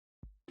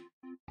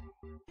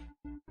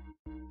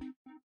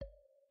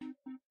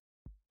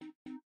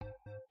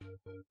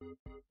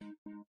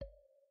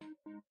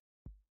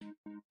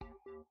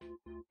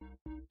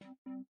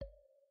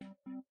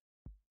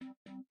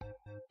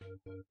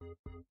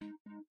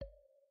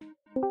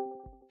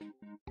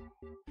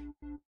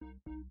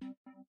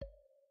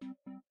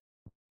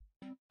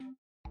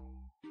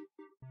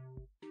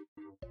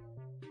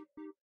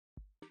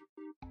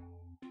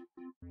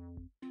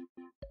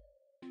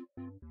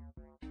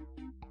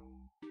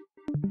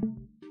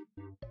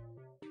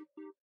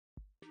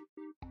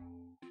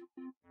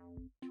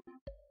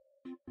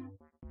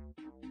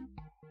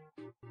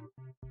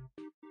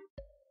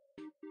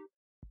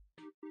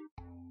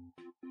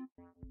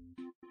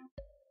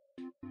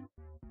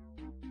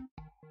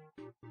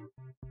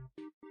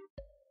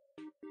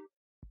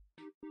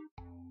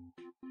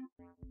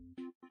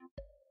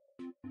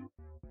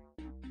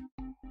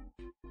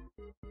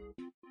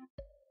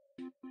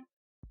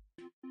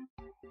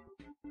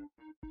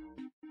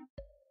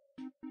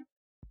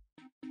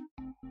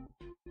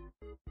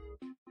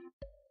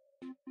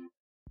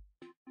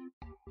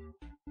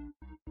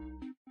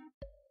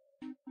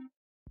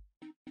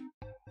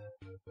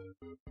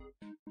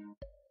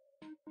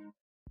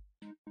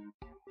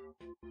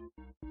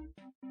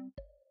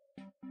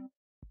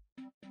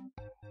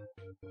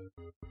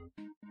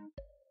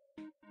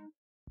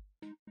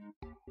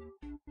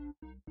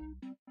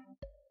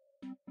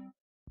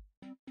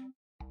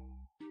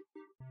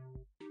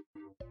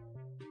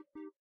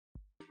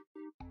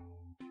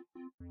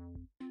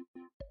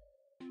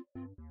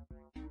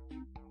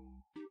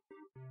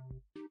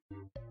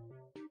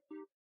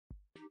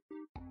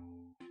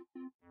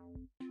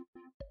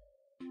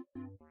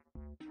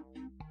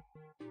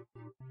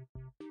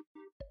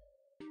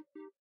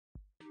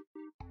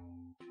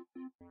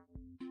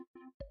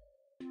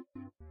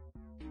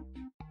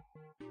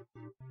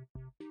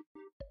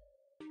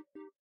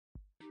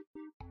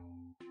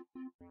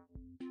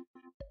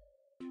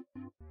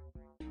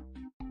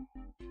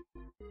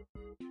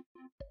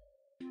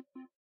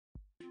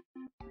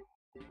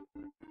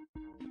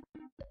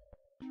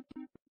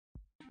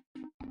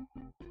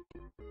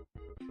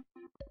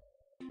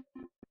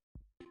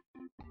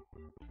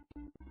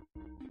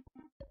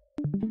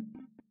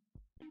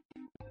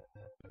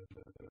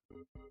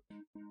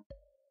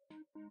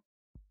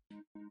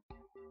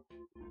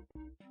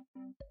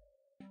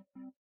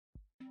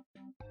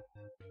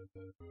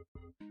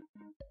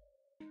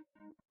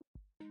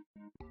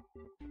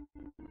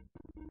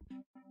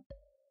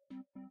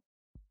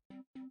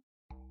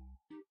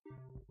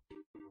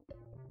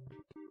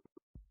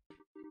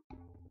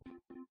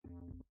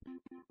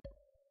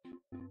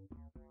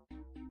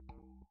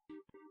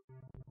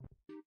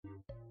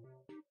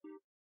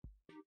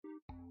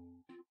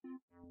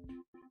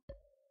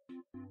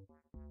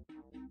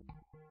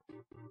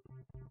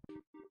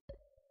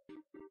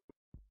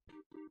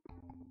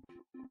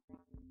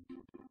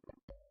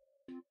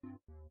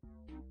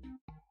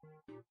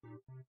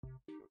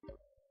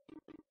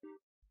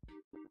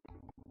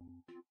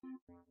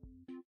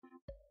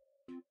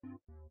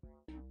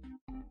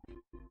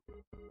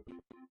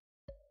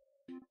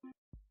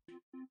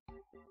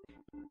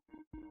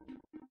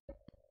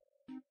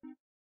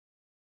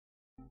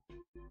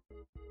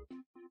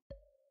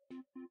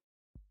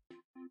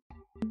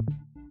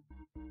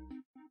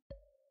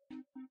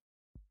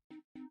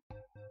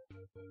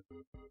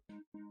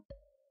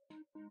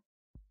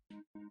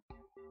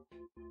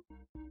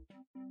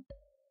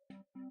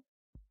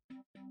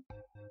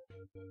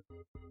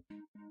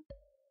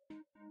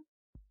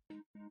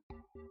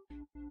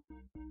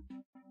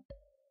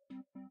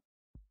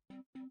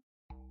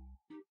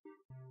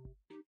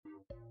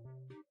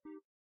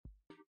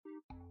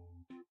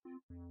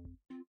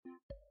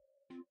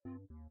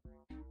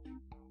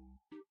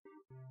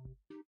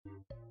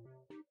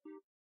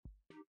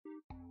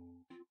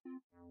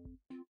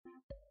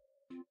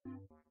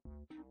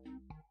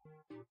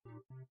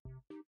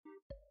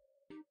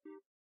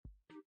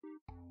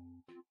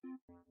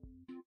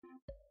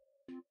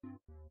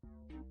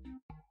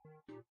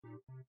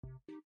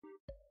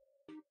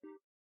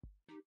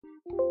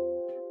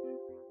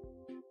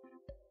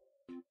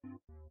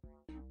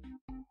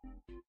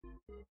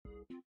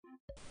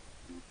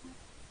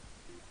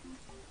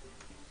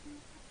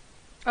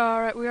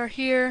Alright, we are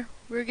here.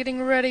 We're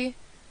getting ready.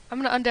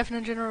 I'm gonna undeafen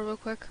in general real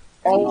quick.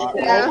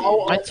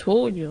 I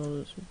told you all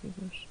this would be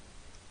this.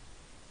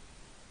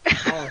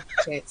 Oh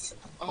shit.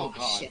 Oh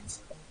god. Shit.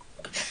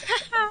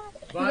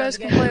 You guys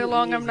can play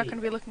along. I'm not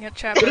gonna be looking at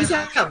chat. What is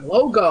that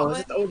logo? Is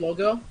it the old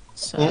logo?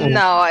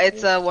 No,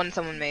 it's one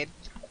someone made.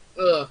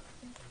 Ugh.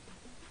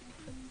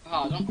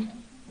 Oh,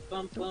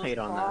 Don't hate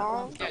on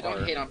that. yeah,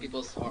 don't hate on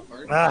people's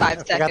artwork. Five I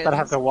forgot that I have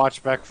seconds. to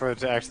watch back for it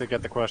to actually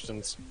get the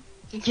questions.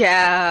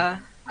 Yeah.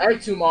 I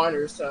have 2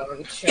 monitors, so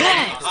I'm chilling.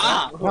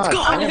 Let's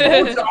go!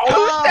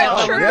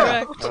 Oh, True.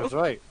 Yeah, that's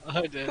right.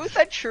 Who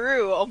said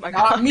true? Oh my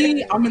Not god.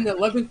 me. I'm in the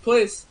 11th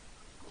place.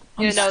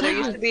 You know, there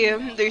used to be a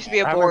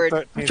I'm in board.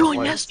 13th Joined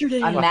place. yesterday.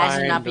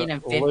 Imagine not Behind being in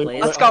the 5th Luke.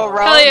 place. Let's go,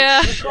 Ron. Hell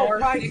yeah!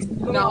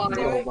 No.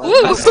 Woo!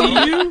 I see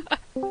you.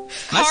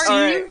 I see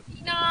Alright.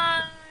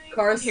 you.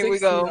 Car Here we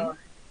go.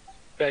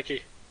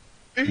 Becky,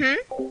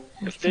 Mm-hmm.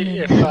 if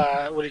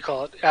what do you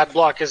call it? Ad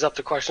block is up,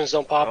 the questions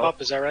don't pop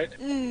up. Is that right?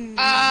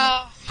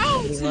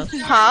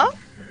 Huh?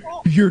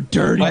 You're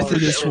dirty for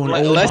this one. Oh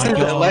my god.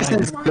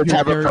 Lessons the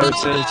type of You're dirty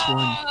person. for this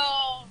one.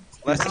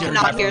 Lessons the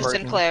Not type here, of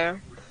person.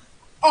 Sinclair.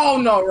 Oh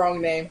no,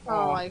 wrong name.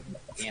 Oh my.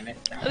 Damn it.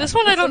 This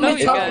one I don't know,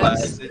 you guys.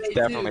 Les, it's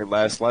definitely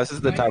Les. Les is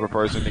the type of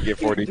person to get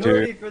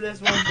 42. For this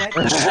one,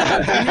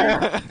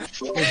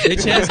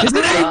 Bitch ass.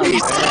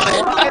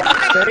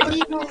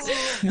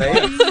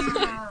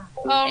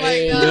 Oh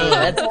my god.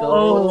 Let's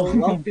go.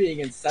 Love being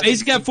in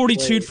Faze got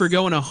 42 for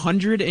going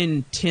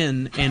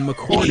 110, and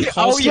McCoy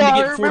caused him I to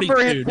get remember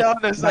 42 him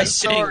telling us by that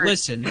saying, story.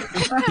 "Listen,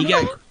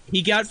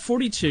 he got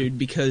 42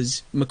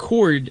 because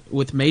McCord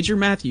with Major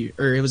Matthews,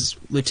 or it was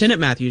Lieutenant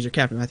Matthews or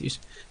Captain Matthews,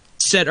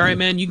 said, "All right,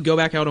 man, you can go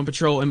back out on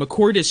patrol." And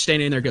McCord is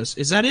standing there, goes,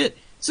 "Is that it?"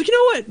 It's like, you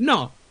know what?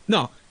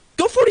 No.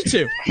 Go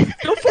 42.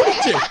 Go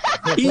 42.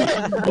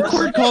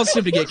 McCord caused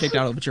him to get kicked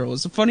out of the patrol.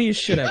 It's the funniest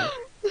shit ever.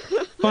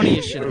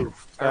 Funniest shit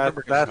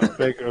ever. That's a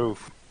big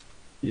oof.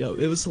 Yo,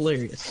 it was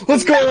hilarious.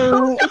 Let's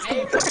go!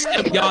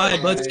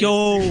 God, let's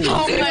go.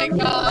 Oh my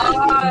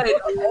god.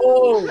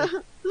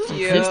 Oh.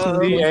 Yeah.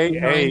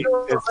 388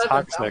 is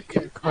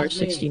toxic. Car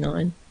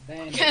 69.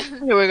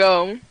 Here we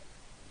go.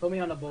 Put me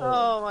on the board.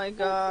 Oh my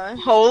god.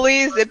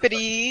 Holy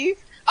zippity.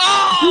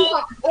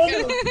 Oh!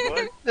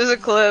 There's a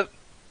clip.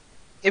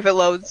 If it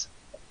loads.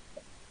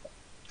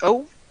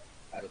 Oh.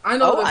 I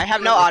know. Oh, I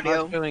have no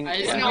audio. I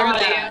just know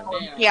that.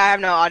 Yeah, I have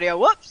no audio.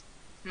 Whoops.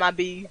 My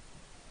B.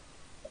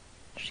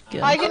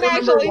 I can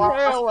actually hear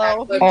it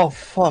well. Oh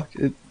fuck!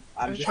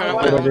 I'm trying to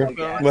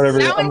Whatever.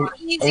 That I'm one's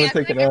easy. gonna I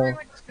take feel an like L.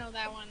 everyone should know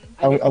that one.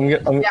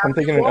 I'm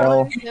taking an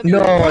L.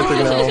 No, I took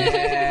an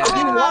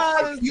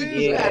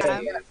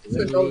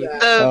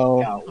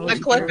L. The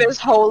clip is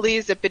Holy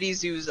Zippity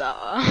Zooza.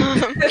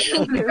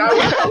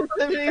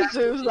 Zippity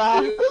Zooza.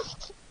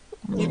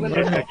 Even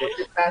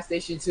Fast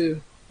Station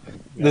 2.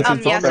 This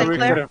is yeah, If only we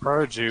Sinclair? could have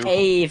heard you.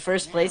 Hey,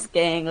 first place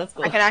gang, let's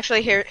go. I can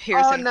actually hear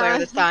Oh, Sinclair nice.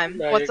 this time.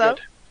 No, What's you're up?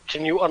 good.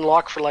 Can you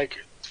unlock for like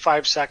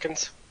 5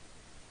 seconds?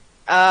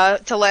 To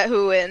let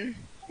who in?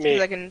 Me.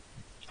 'Cause I can.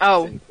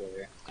 Oh.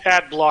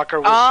 Ad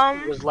blocker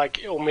Um. was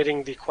like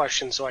omitting the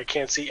question, so I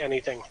can't see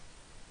anything.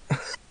 Okay,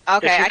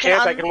 If you I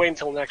can't, I can. can wait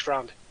until next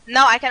round.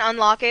 No, I can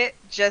unlock it.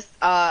 Just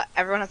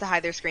everyone has to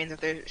hide their screens if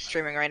they're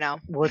streaming right now.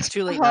 Well, it's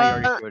too late now.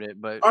 You already showed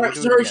it, but Alright,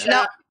 we'll do it sorry, again.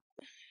 chat.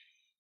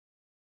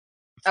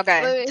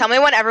 Okay, Let me- tell me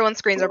when everyone's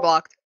screens are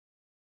blocked.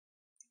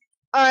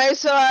 Alright,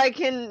 so I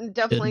can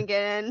definitely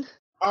get in.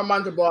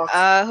 Mine's are blocked.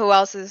 Who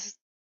else is?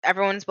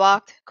 Everyone's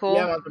blocked. Cool.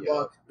 Yeah, mine's are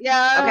blocked.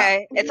 Yeah.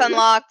 Okay, it's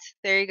unlocked.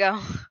 There you go.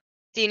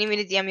 Do you need me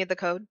to DM you the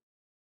code?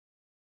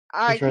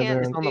 I It's right can't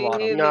there. It's on the see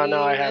bottom.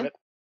 No, I have it.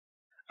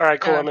 All right,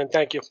 cool. Oh. I'm in.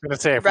 Thank you. I'm gonna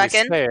say if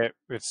Bracken? we say it,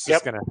 it's Yep.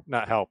 just gonna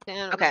not help.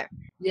 Damn. Okay,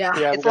 Yeah.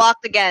 Yeah, I'm it's good.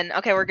 locked again.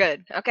 Okay, we're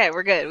good. Okay,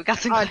 we're good. We got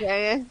some. Oh,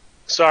 dang it.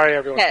 Sorry,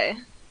 everyone. Okay.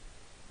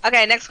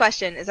 Okay, next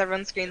question. Is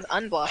everyone's screens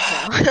unblocked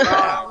now?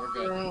 Yeah, we're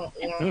good.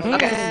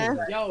 Okay.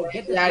 Yo,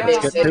 get Yeah, I the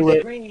did guy say on it. the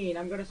screen.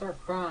 I'm gonna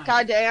start crying.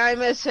 God dang, I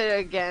missed it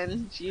again. Let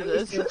me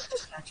Jesus. see what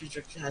statue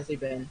restriction has they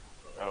been.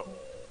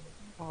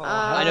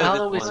 I know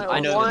know this this one. one. I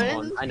know this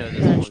one. I know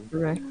this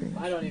one.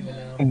 I don't even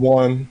know.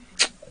 1.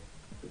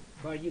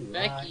 Bro, you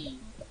lie. Becky.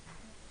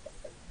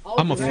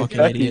 I'm a fucking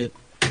Becky. idiot.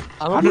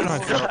 How did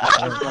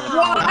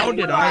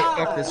I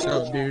fuck this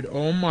up, dude?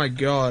 Oh my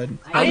god.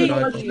 How did I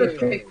Anyone fuck should have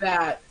this up? picked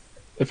that.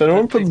 If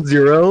anyone puts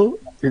 0,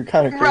 you're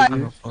kind of Right. crazy.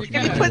 I'm a fucking If you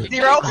idiot. put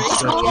 0,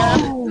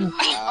 I'm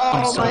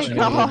Oh my such an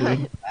god. idiot,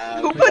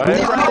 dude. who put Wait,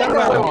 0?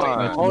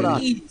 Hold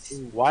on.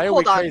 Why are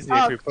Hold we on. crazy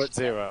if we put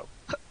 0?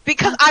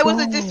 Because I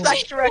was a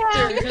dispatch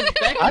director. Because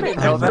Becky. I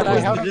didn't know that. I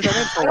really haven't been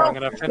in for long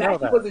enough to know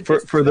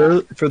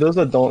that. For those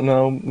that don't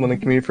know, when the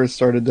community first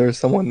started, there was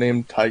someone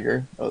named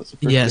Tiger. That was the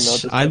first Yes, female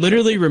I dispatcher.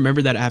 literally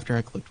remember that after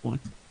I clicked 1.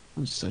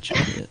 I'm such an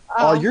idiot.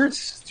 Oh, you're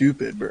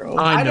stupid, bro.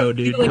 I I know, don't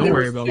dude. feel like Don't there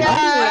worry was- about Yeah,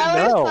 that.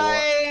 I No. wish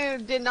I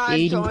did not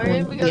 80 join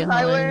points because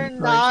I would behind,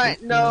 not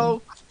Carson.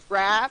 know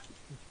crap.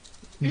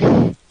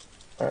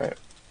 Alright,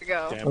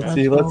 Go. Damn let's it.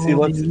 see. Let's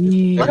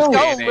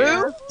go,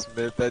 Lou.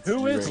 Smith, that's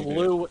Who is right.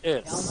 Lou Y'all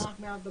Is? knock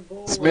me out the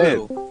bowl.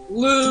 Smith.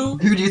 Lou.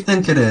 Who do you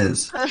think it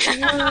is?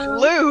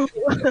 Lou.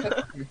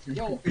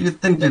 Yo, Who do you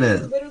think it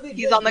is? literally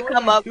He's just on the joined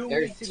come like up. 2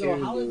 There's weeks ago.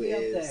 two How is he up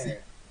Louis.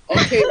 there?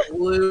 Okay,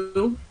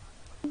 Lou.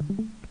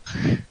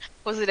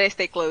 Was the day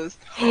stay closed?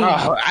 Oh,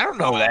 I don't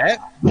know that.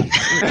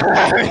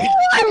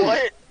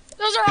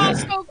 Those are all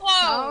so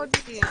close.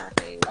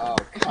 Oh,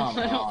 come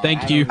on.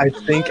 Thank you. I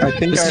think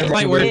This I is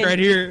my remember work this. right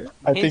here.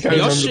 I think I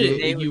Y'all remember should.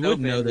 this. You would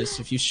know this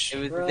if you.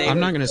 I'm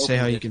not gonna say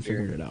how you can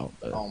figure it out,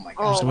 but Oh my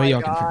Oh there's a god. way my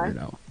y'all can God.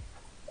 figure it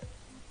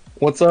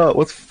out.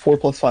 What's 4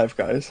 plus 5,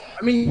 guys?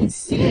 I mean,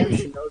 CM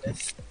should know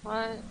this.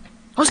 What?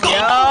 Let's go.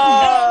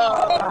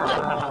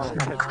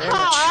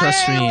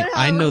 Trust me,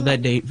 I know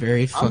that date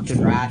very I'm fucking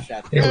well. trash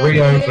at It this.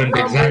 reopened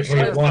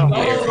exactly 1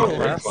 year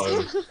Oh. after it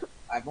closed.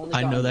 I've only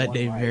I know gotten that one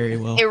day right. very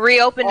well. It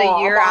reopened Oh,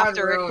 a year I'm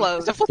after it ruined.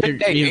 closed. It's a flipping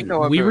day. Ain't no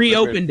We other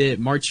reopened it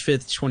March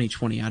 5th,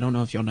 2020. I don't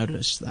know if y'all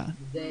noticed that.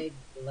 They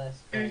less.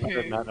 I Mhm.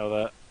 did not know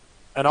that.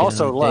 And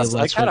also, Yeah, Les,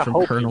 I Les kind went of from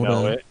hope you colonel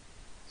know to- it.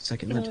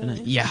 Second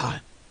lieutenant. Yeah.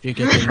 Be a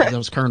good thing 'cause I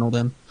was colonel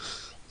then.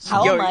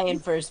 How Yo, am I in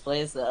first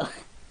place though?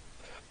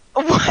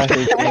 I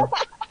hate you.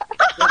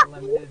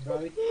 Limited, bro.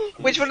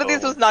 Which one of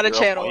these was not a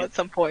channel at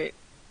some point?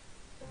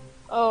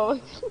 Oh.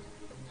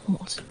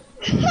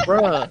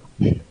 Bruh.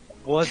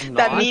 Was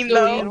That meme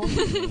though.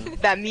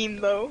 That meme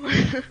though.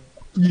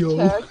 Yo.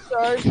 Text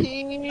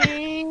RP.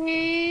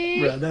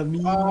 That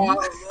me.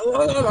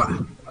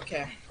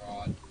 Okay.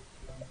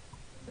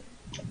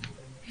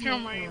 Oh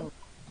my god.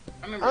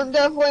 I'm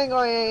definitely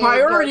going.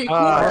 Priority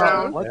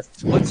cooldown.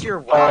 What's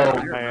your Oh, I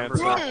man. remember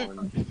that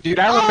one. Dude,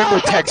 I remember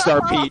Text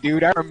RP,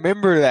 dude. I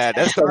remember that.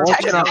 That's the one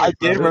channel I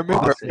did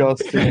remember.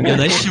 Disgusting. Yo,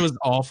 that shit was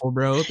awful,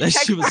 bro. That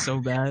shit was so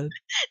bad.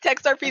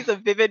 Text RP is a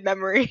vivid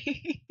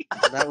memory.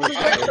 That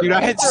was Dude,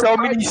 I had so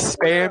many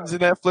spams in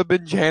that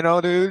flipping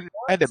channel, dude.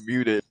 I had to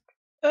mute it.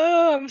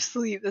 Oh, I'm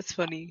asleep. That's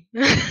funny.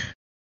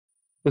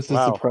 This is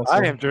Wow, depressing.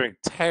 I am doing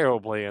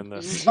terribly in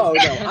this. Oh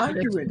no, I'm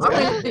doing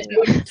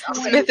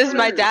Smith is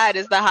my dad.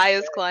 Is the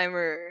highest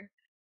climber.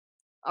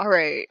 All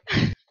right.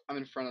 I'm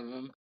in front of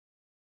him.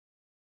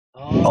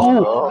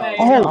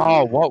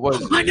 Oh, what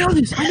was I it? know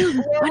this. I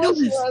know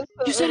this.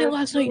 You said it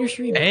last night in your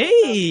stream.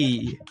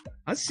 Hey,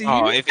 I see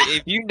Oh, you.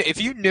 if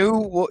you knew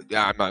what,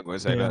 yeah, I'm not going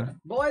to say Yeah. that.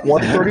 Boys,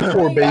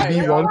 134,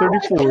 baby.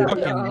 134.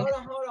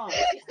 Hold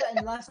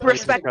on.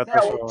 Respect got that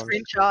this old one.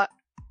 screenshot.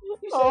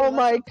 Oh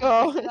my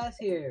god. That's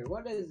here.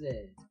 What is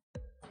it?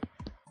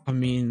 I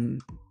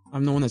mean,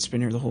 I'm the one that's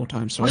been here the whole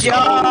time, so I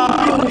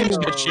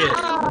Good shit.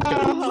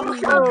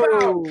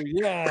 Oh,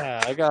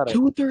 yeah, I got it.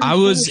 I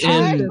was in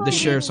I the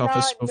sheriff's did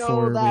office not know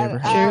before we that ever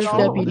at had Sheriff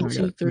patrol, and Deputy then I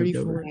got moved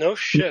 234. over. No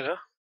shit, huh?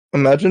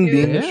 Imagine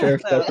being the Yeah.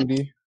 sheriff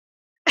deputy.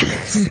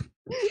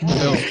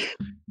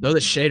 Throw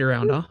the shade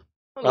around, huh?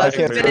 Les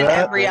can't has been do in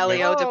that. every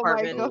LEO Oh my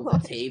department.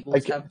 god.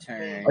 Tables have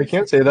turned. I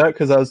can't say that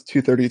because I was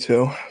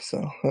 232.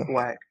 So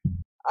Whack.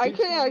 I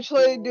can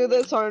actually do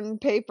this on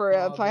paper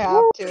if I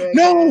have to. I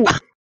No! guess.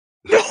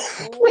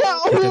 That's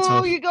No,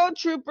 tough. you go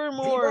Trooper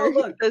more.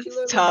 Look, That's she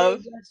literally tough.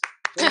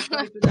 just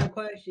went through that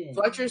question.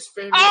 Fletcher's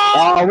favorite.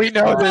 Oh, we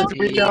know this.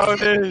 We know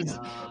this.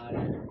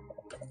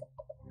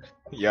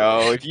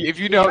 Yo, if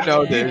you don't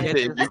know this, then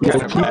you Yeah,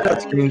 kind of keep that bad.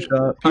 screenshot. Keep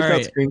All that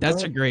right, screenshot.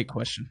 that's a great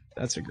question.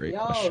 That's a great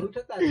Yo, question. who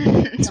took that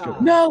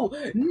screenshot? No,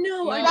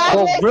 no, I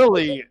Well,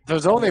 really,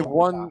 there's only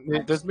one.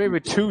 There's maybe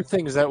two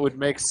things that would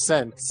make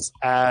sense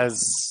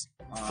as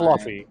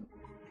Fluffy.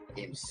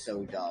 Game's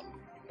so dumb.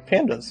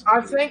 Pandas.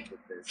 I think.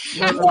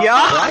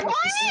 Yeah.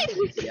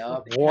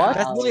 What?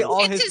 That's literally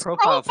all It's his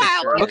profile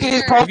picture. Look at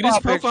his picture. Look at his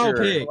profile profile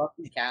picture.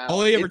 pic.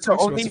 All he ever It's the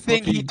talks about only is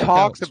thing he fucking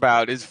talks cows.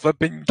 about is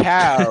flipping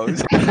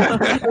cows.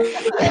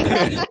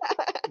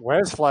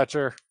 Where's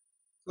Fletcher?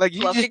 Like,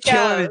 you Fluffy just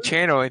killing the cows.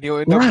 channel and you'll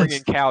end up Yes.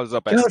 bringing cows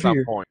up Get at out of some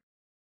here. point.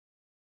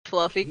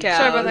 Fluffy cows.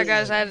 Sorry about that,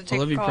 guys. I had to take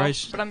love a you, call,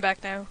 Price. but I'm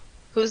back now.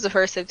 Who's the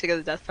first to get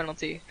the death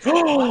penalty?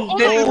 Oh,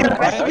 This is gonna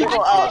mess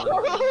people up.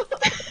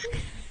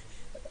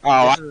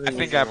 I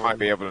think I might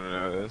be able to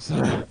know this.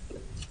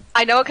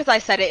 I know it because I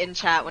said it in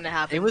chat when it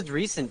happened. It was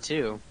recent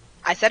too.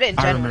 I said it in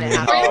I chan when it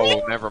remember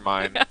happened. Oh, never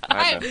mind. I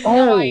I have know.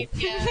 no Oh.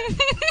 idea.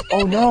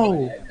 Oh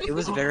no. It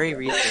was very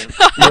recent.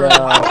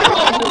 Yeah.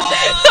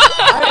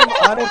 I'm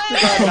honestly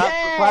not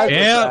surprised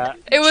Yeah. with that.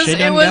 It was. She It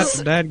done was. got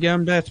the bad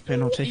gum death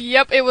penalty.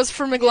 Yep. It was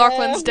for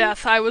McLaughlin's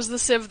death. I was the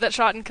civ that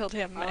shot and killed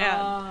him.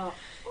 And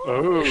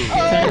Ooh.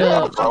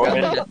 Yeah.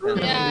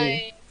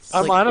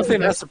 I'm honestly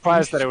not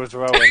surprised that it was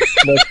Rowan.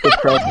 That's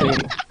depressing.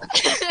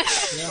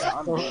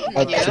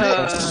 That's Yeah.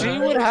 depressing. She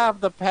would have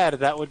the pet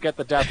that would get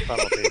the death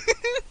penalty.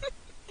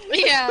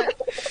 Yeah.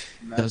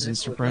 Doesn't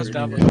surprise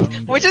me.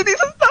 Which of these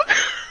is stuff?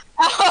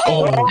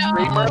 Oh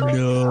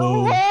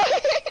no.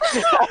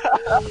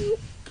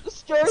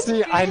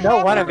 See, I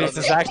know one of these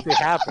has actually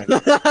happened.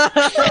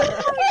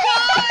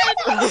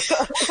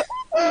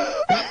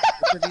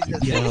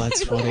 Yeah,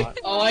 that's funny.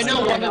 Oh, I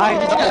know one. I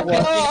know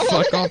one.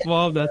 Fuck off,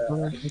 Bob. That's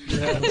funny.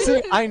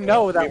 See, I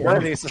know that one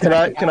of these has Can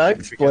I actually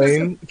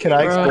explain? Can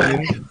I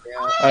explain?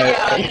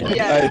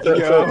 Alright, so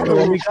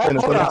let me explain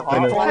it. Let me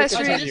explain it. Hi,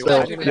 Sri. Continue.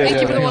 So,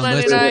 Thank you for the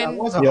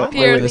 $1.99. Yeah,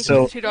 Pierre, wait, thank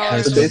so, you for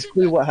 $2. so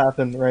basically what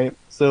happened, right?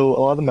 So a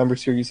lot of the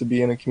members here used to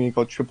be in a community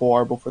called Triple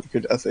R before they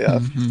could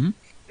SAF. Mhm.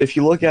 If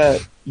you look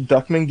at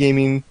Duckman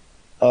Gaming,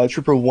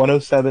 Trooper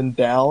 107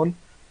 down,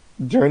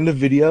 during the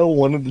video,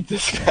 one of the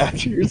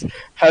dispatchers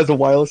has a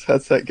wireless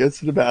headset, gets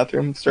to the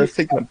bathroom, starts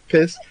taking a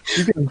piss.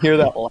 You can hear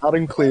that loud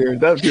and clear.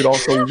 That dude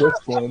also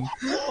whistling.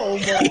 Oh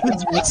my god.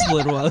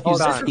 Whistling while he's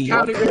Hold on.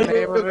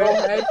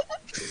 peeing.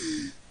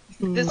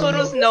 This one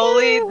was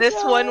Noli, this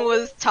one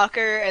was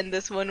Tucker, and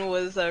this one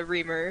was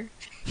Reamer.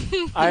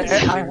 I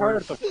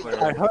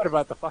heard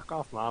about the fuck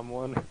off mom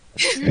one.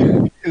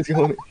 It's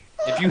going-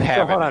 If you So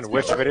have hold it, on,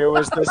 which video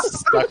is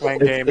this? Duckman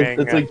Gaming.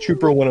 It's like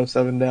Trooper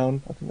 107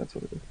 down. I think that's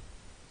what it is.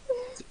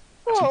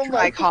 Oh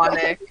my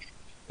iconic.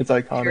 It's Here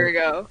we iconic.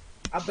 go.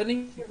 I've been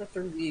in here for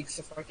 3 weeks.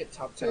 If I get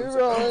top 10, I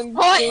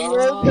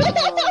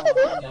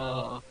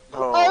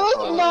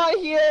was not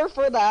here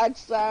for that,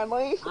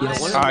 sadly.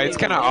 it's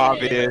kind of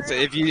obvious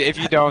if you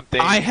don't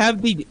think. I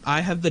have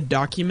the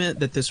document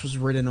that this was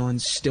written on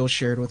still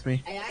shared with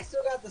me. Hey, I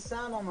still got the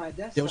sound on my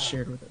desktop. Still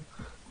shared with it.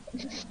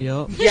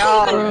 Yup.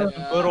 Yeah.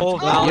 Little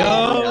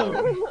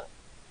Yo.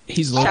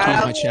 He's low key in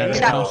my chat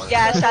right now.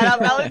 Shout out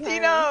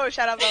Valentino.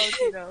 Shout out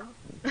Valentino.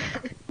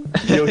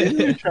 Yo, he's in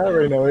your chat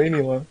right now, ain't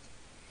he, Lo?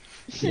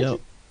 Yep.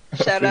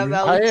 Shout out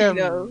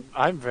Valentino.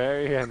 I'm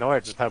very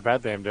annoyed just how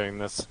badly I'm doing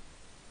this.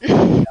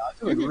 I'm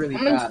doing really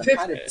I'm in bad.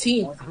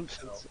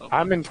 15th.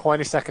 I'm in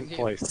 22nd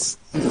place.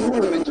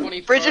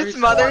 Bridget's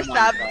mother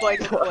stabbed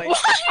Blake's boy.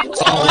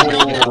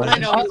 I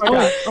know.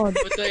 But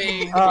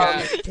they,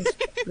 yeah.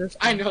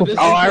 I know this.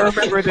 Oh, I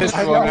remember this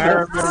one. I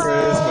remember this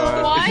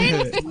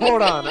one. What?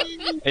 Hold on.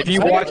 If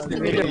you watch the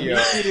video,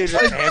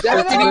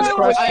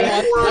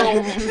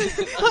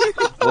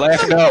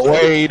 left nut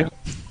Wade.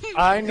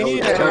 I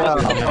need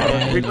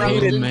a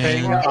repeated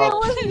thing of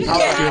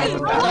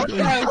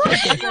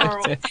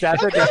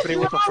that's a deputy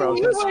with a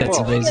frozen That's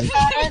skull. amazing.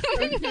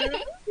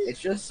 It's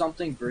just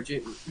something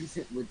Bridget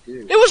would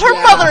do. it was her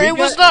mother. It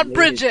was not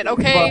Bridget.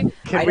 Okay.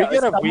 Can we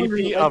get a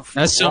repeat of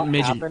That's something what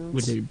midget happened?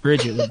 would do.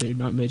 Bridget would do,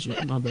 not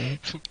midget. My bad.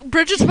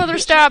 Bridget's mother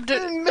stabbed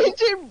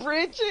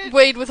Bridget.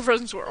 Wade with a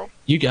frozen squirrel.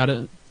 You got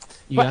it.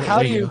 You But got it. how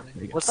There do you you go.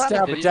 There you go. let's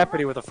stab a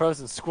deputy with a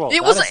frozen squirrel? It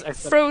That was is- like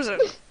frozen.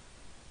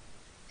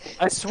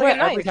 I swear,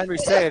 like a every knife. time you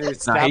say it,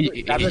 it's Nah, stab he a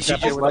should deputy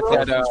just with let a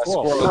frozen that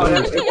squirrel.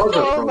 squirrel.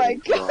 Oh my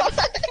god.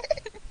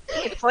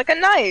 It's like a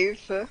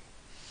knife.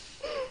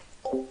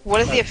 What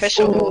is the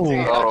official rule?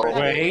 Wait.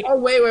 Oh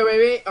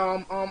wait.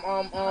 I'm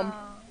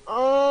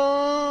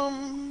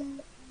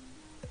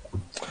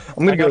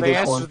gonna I go know with the this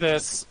answer to one.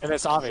 this, and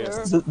it's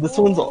obvious. This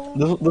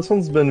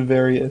one's been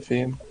very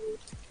iffy.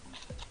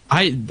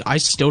 I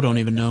still don't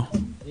even know.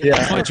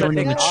 Yeah. I joined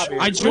on Obvious.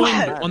 I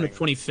joined What? on the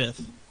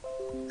 25th.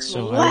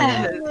 So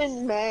I don't know.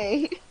 In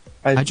May.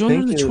 I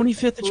joined on the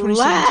 25th of 2017.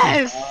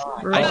 Les!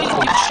 I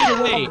gave shit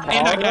away,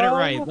 and I got it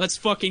right. Let's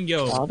fucking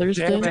go.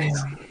 Damn it.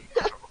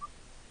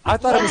 I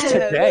thought it was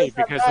today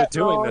because we're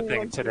doing the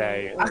thing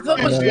today. I thought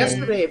it was No.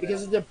 yesterday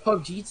because of the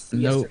PUBG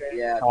Nope. yesterday.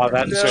 Yeah. Oh,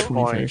 that's a It's good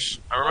point. 21st.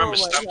 I remember Oh my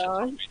stuff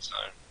God. to each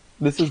time.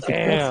 This is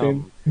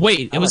depressing. Damn. Wait,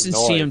 it I'm was in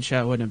annoyed. CM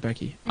chat, wasn't it,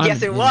 Becky?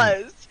 Yes, it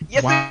was.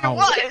 Yes, Wow.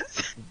 it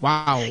was.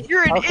 Wow.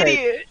 You're an Okay.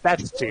 idiot.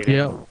 That's cheating.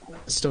 Yep.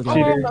 Still got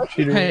Cheater, it.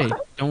 cheater. Hey,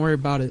 don't worry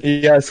about it.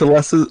 Yeah, so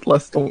less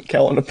don't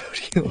count on the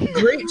podium.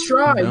 Great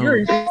try. No. You're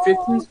in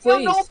 15th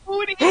place. No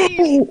booty.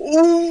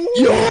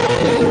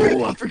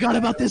 Yo, I forgot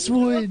about this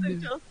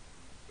one.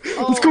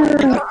 Let's go!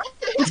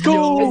 Let's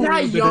go! Is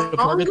that The young?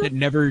 department that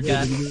never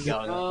Yeah, did. that's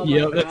young.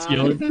 Yeah, that's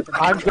young.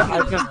 I'm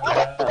just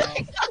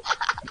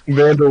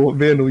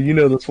Vandal, you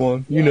know this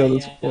one. You know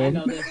this I one.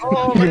 know this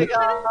Oh one. my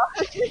god.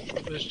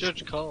 There's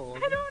Judge Cole.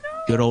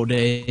 Good old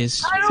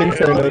days.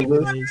 Sinclair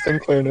knows this.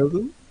 Sinclair knows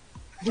it.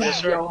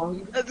 Yes, sir.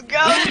 Young. Let's go.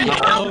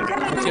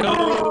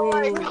 Oh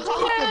my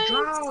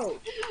god.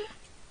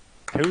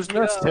 who's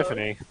Nurse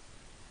Tiffany?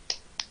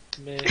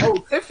 Man. Oh,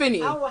 Tiffany.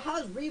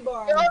 How's Rebar Go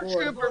on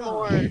board? Trooper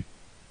Hold on. more.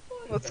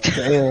 Let's go.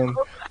 Damn.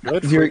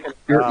 Good You're freaking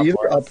either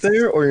job, up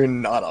there or you're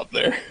not up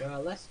there.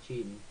 Bro, that's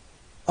cheating.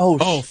 Oh,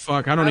 Oh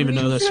fuck, I don't even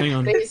know this. Hang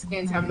on. Face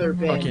scans have there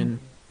been? Fucking.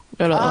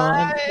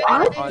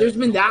 What? There's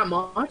been that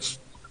much?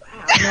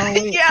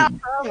 Yeah.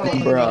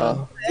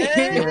 bruh.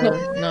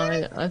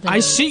 I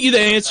sent you the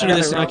answer to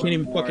this and I can't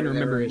even fucking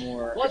remember it.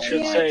 It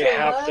should say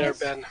have there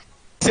been.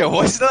 So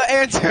what's the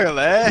answer,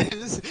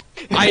 Les?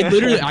 I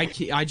literally,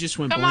 I just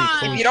went Come blank. on,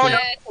 Holy you don't shit.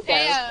 know.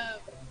 Damn.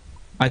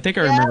 I think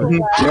I remember. Mhm.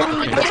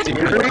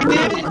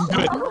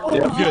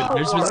 I'm good.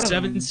 There's been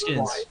 7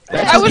 skins.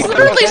 I was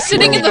literally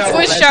sitting in the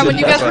voice chat when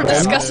you guys were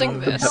discussing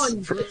this.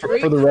 For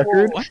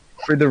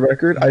the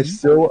record, I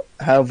still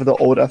have the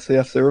old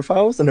SAF server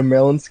files, and the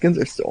Maryland skins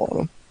are still on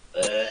them.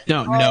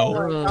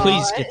 No.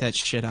 Please get that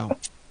shit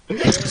out.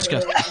 It's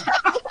disgusting.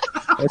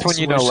 That's when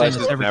you know Les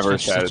is never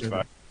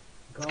satisfied.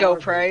 Let's go,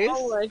 Praise.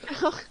 Oh my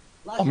god.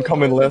 I'm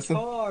coming, lesson.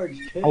 Oh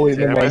wait,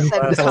 never Yeah, mind.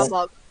 Said come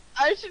up.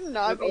 I should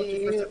not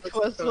be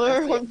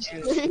Twizzler on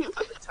stream.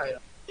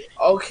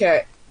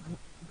 Okay.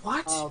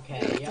 What?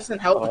 Okay, yeah. Doesn't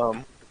help. Oh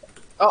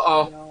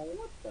Uh-oh.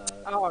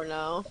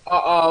 no.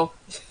 Uh-oh.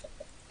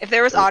 If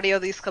there was audio,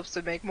 these clips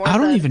would make more I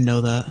sense. don't even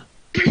know that.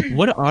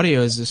 What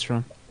audio is this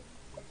from?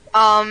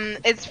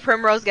 It's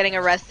Primrose getting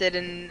arrested,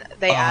 and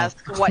they ask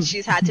what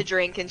she's had to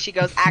drink, and she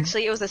goes,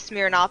 "Actually, it was a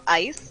Smirnoff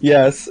Ice."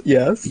 Yes.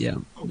 Yeah.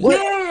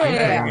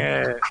 Dang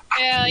it.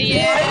 Hell I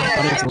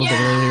yeah. think it's a little bit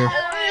later.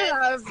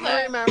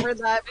 I remember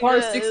that.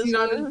 Part because-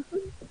 69.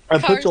 I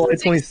put July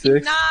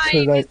 26th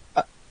because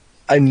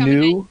I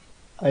knew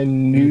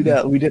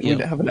that we didn't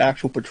have an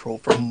actual patrol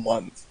for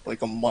months,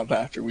 like a month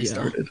after we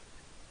started.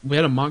 We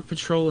had a mock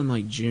patrol in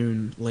like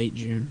June, late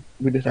June.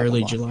 We did have Early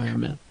a mock. July, I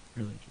meant.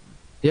 Early July.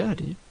 Yeah,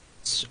 dude.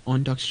 It's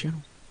on Duck's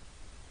channel.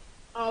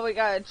 Oh, we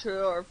got a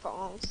true or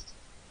false.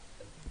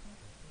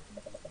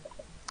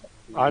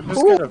 I'm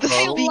just gonna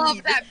I vote.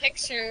 love that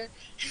picture.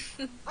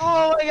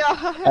 Oh my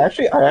god.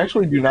 I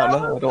actually do not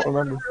know. I don't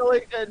remember.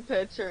 Really good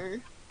picture.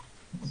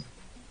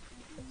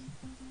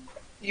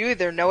 You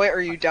either know it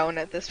or you don't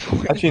at this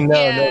point. Actually, no,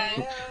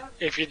 Yeah.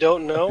 If you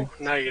don't know,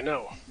 now you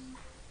know.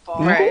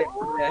 Right.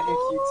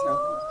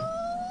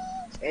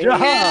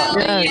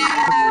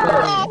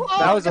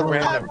 That was a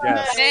random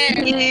guess.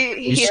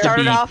 He Used to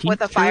started be off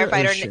with a Peter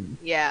firefighter. Ocean.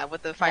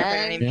 With a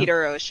firefighter named Yeah.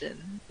 Peter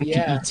Ocean.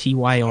 Yeah.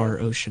 P-E-T-Y-R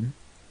Ocean.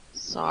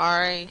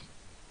 Sorry.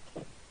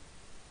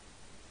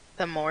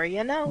 The more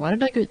you know. Why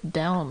did I get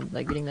down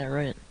by getting that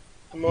right?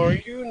 The more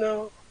you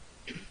know.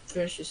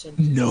 Finish your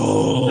sentence.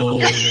 No.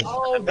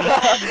 Oh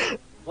god!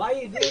 Why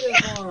you do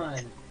this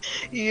one?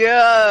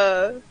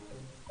 Yeah.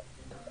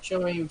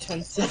 Showing you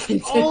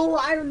 10-17. Oh,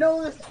 I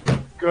know this.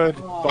 Good.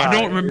 I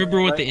don't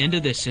remember what the end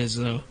of this is,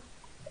 though.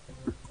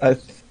 I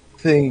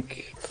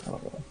think. I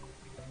don't know.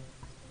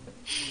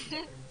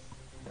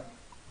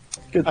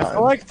 Good I time.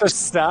 feel like the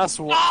stats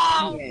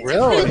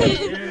really.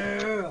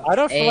 I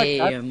don't feel Hey,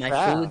 like that's my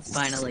fast. food's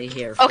finally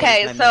here.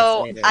 Okay, 45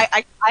 so minutes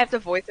later. I have to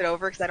voice it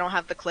over because I don't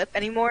have the clip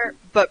anymore.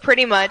 But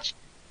pretty much,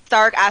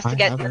 Stark asked to I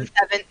get have it.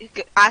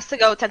 10-7, asked to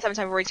go 10-7,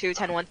 10-42,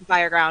 10-1 to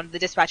Fireground. The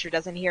dispatcher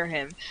doesn't hear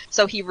him,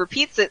 so he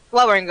repeats it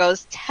slower and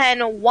goes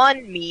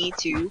 10-1 me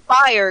to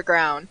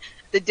Fireground.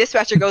 The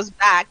dispatcher goes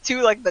back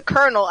to like the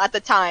colonel at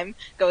the time,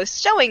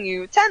 goes showing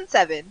you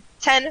 10-7,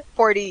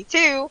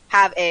 10-42.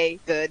 Have a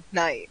good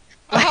night.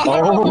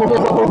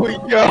 Oh,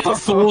 yo.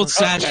 Full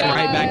sash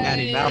right back at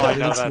him. Now I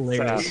know That's that's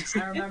hilarious.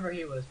 I remember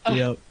he was.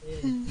 Yep.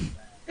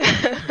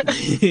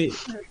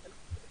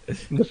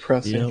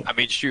 Depressing. Yep. I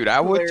mean, shoot, I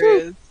would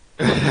too.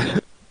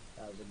 Hilarious.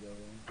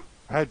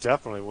 I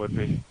definitely would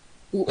be.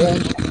 Who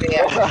owns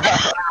it?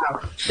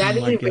 Wow. That is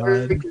Oh my a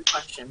very God. good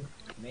question.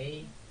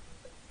 Me.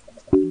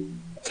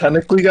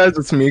 Technically, guys,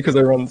 it's me because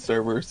I run the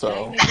server,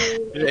 so.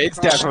 It's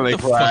definitely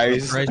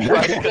Prize. Prize.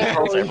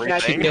 Controls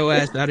everything. Get your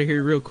ass out of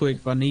here real quick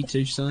if I need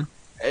to, son.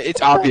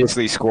 It's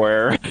obviously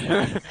Square.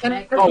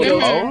 Oh,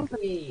 yo.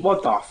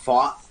 what the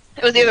fuck?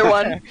 It was either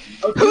one.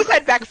 Who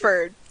said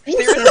Beckford?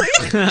 Seriously?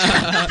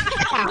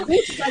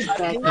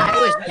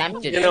 I was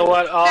tempted. You know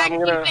what? I'm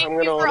gonna Thank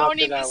own you for up to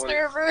owning the that one.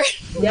 server.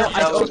 Yeah, I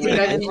That was told you the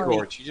guys.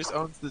 Discord. She just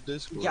owns the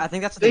Discord. Yeah, I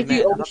think that's what they Thank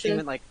you, meant. I thought they Ocean.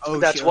 meant like, oh,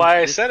 That's she why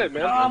I owns said the it,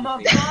 man. Discord. I'm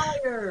on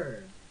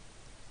fire.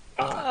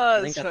 Oh,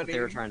 I think that's that's what they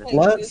were funny. trying to say.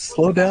 Let's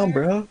slow down,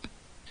 bro.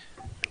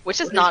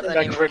 Which is not the name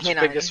of Beckford's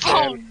canine. biggest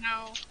Oh fan.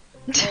 no.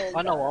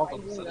 I know all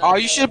of them. Oh,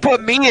 you should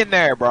put me in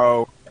there,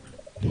 bro.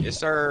 Yes,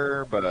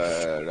 sir. But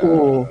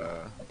Ooh.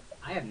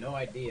 I have no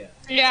idea.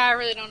 Yeah, I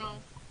really don't know.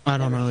 I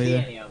don't know either.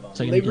 Any of them.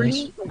 Take a guess.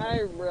 Liberty? I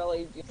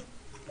really do.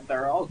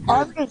 They're all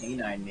good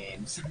canine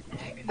names.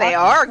 They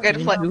are good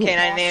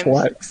canine names.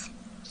 Flex.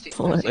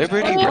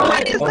 Liberty, bro.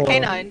 What is the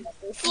canine?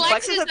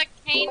 Flex is a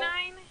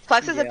canine?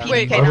 Flex is a Yeah.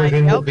 PD I was canine.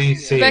 in the Nope.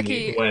 BC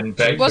Becky, when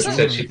Becky wasn't-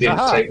 said she didn't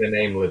Uh-huh. take the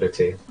name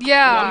Liberty.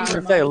 Yeah.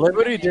 Okay,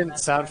 Liberty didn't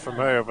sound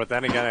familiar, but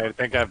then again, I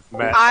think I've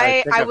met.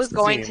 I think I've was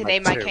going seen, to like,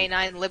 name my two.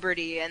 canine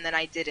Liberty, and then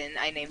I didn't.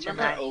 I named her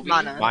Remember Obi?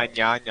 Mana. My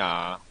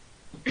nyanya.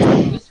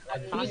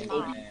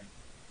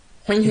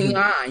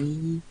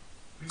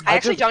 I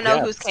actually just don't know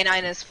guessed. whose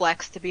canine is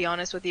Flex, to be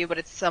honest with you, but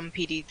it's some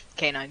PD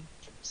canine.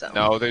 So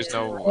No, there's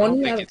no. I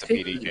don't think it's a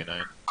PD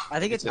canine. I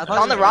think it's It's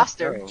on the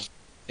roster.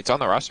 It's on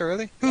the roster,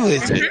 really? Who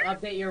is it?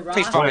 Update your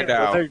Please find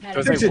out.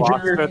 There's Fix a it,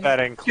 roster Junior. that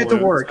Get includes to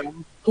work.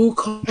 them. Who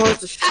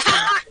caused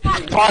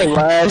the Probably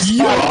last.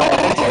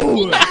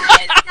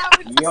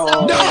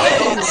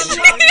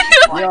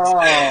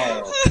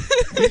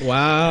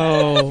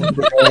 Wow.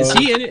 Is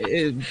he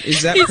in?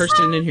 Is that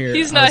person in here?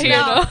 He's not here,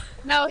 no.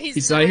 No,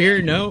 He's not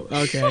here. No.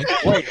 Okay.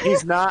 Wait,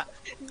 he's not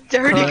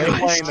Dirty currently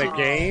question. playing the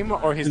game,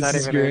 or he's This not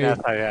is even in great.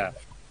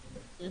 SIF.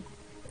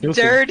 You'll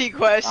see. Dirty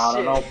question. I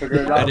don't know,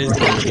 figure it That out. is.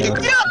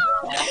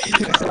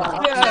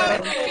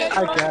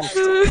 I guess.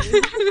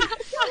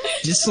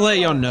 Just to let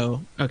y'all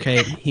know,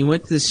 okay, he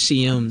went to the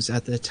CMs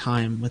at the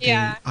time with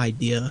Yeah. the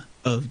idea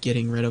of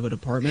getting rid of a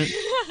department,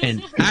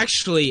 and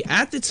actually,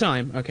 at the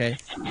time, okay,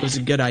 it was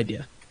a good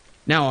idea.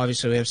 Now,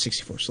 obviously, we have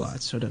 64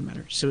 slots, so it doesn't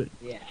matter. So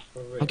Yeah, for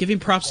real. I'll give him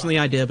props on the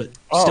idea, but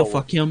still, Oh.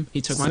 fuck him.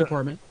 He took my So-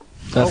 department.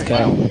 That's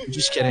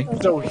Just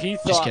kidding. So he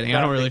thought kidding, I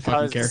don't that really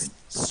fucking because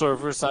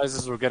server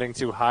sizes were getting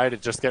too high to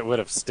just get rid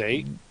of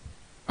state.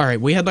 All right,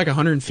 we had like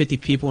 150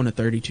 people in a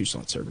 32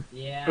 slot server.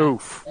 Yeah.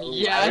 Oof.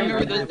 Yeah, I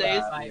remember those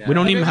days. We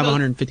don't even have remember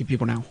 150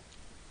 people now.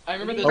 I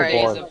remember those Oh,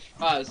 days boy.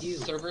 of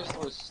servers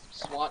or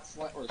SWAT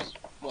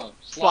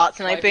SWAT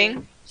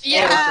sniping.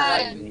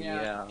 Yeah.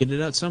 Yeah. Get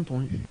it at some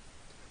point.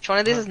 Which one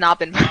of these has not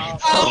been?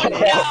 Oh no.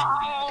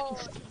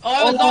 Oh,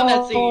 I was on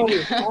that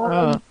scene.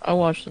 I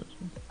watched it.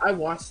 I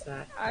watched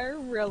that. I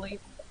really.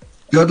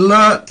 Good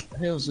luck. What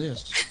the hell is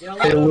this?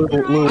 Hey, Lou,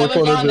 I which was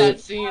one on is that it?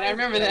 scene. I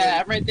remember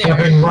that. I'm right I there.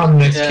 can run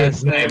this Yes,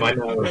 kid's name, I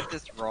know. Get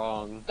this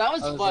wrong. That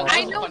was fun. I That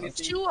was a know funny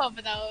scene. 2 of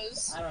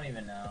those. I don't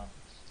even know.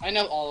 I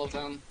know all of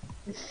them.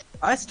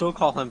 I still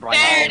call him There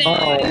Brian. it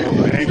Oh,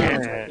 is.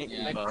 dang it.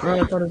 Yeah.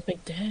 Bro, I thought it was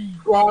Big Dang.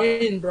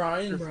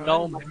 Brian.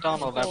 No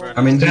McDonald ever.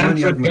 I mean, he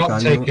only had Stanford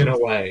got taken McDaniels.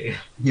 away.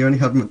 He only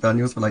had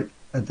McDaniels for like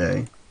a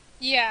day.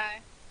 Yeah.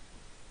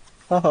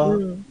 Uh-huh.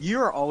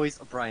 You're always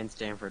a Brian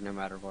Stanford, no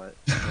matter what.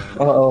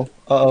 Uh-oh,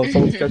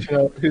 someone's catching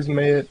up. Who's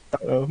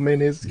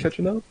mayonnaise is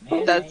catching up?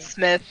 That's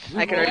Smith.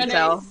 I can already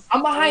tell.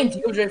 I'm behind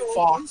DJ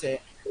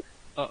Fawcett.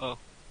 Uh-oh.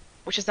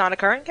 Which is not a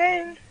current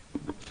game.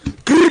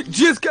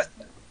 Just got.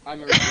 I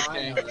remember this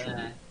game.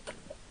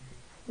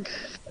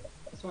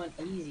 This one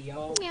easy,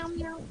 y'all. Meow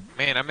meow.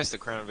 Man, I missed the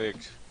Crown Vic.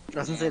 I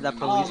was gonna say that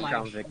police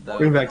Crown Vic though.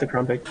 Bring back the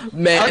Crown Vic.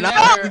 Man,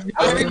 I remember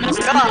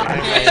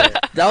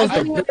that was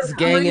the best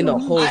gang in the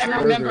whole I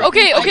remember.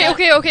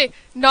 server. Okay.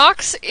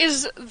 Nox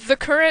is the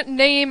current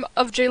name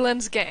of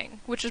Jalen's gang,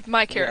 which is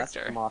my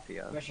character.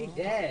 Mafia. But she's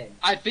dead.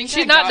 I think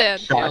She's I not got dead.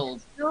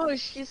 killed. No,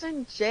 she's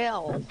in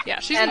jail. Yeah,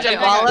 she's And in jail.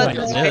 Ballas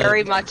Yeah. is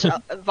very much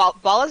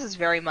Ballas is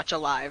very much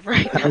alive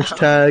right now.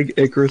 Hashtag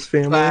Icarus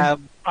family.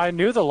 I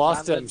knew the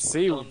Lost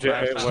MC was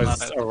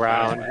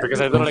around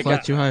because I Don't literally fly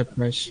got. too high,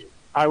 Price.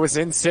 I was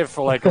in Civ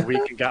for like a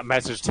week and got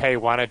messaged, "Hey,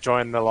 want to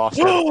join the Lost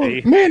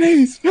MC?"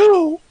 Mayonnaise,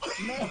 no!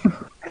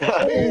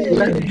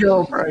 Let's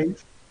go,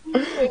 Bryce.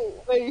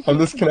 I'm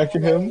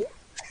disconnecting him.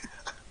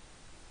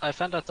 I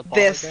found out the ball.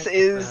 This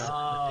is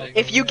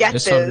if you get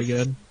This ought to be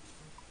this. good.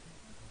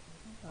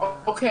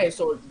 Okay,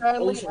 so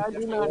Sadly, Ocean. I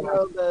do not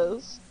know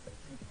this.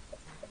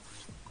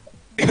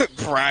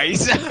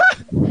 Price.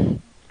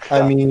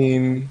 I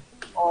mean,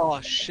 Oh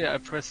shit! I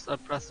pressed it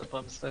by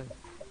mistake.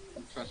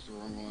 Pressed the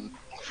wrong one.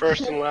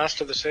 First and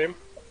last are the same.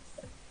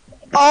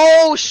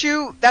 Oh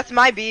shoot, that's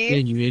my Yeah, B.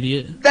 you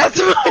idiot. That's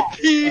my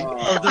B.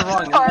 Oh, the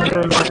wrong Sorry.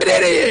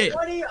 Idiot!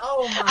 What do you?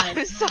 Oh my.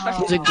 I'm sorry. I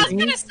was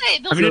gonna say I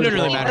those mean, it are doesn't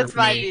really cool. matter That's for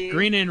my me. B.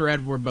 Green and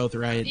red were both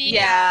right.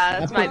 Yeah,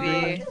 that's my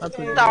B. That's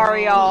what-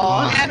 Sorry,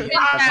 y'all.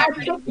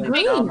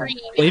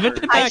 Leave it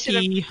to I should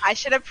Becky.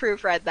 have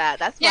proofread that.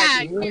 That's Yeah,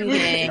 my B.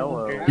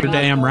 Hello. You're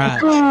damn right.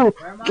 go!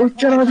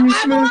 Get on you,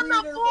 Smith!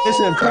 Car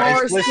Listen,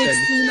 Price, listen.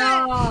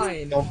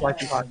 69. Don't fly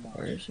too high.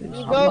 You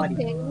go,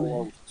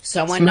 King.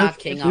 Someone Smith, knock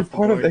King you're off the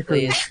part of board,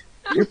 Icarus.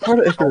 please. You're part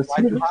of Icarus.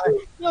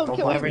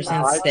 Whoever's in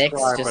I six,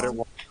 tried, just but it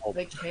won't help.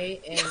 The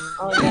K and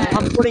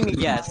I'm putting a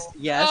yes.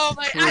 Yes, Oh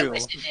my! I true.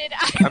 wish it did.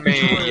 I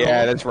mean,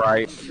 yeah, that's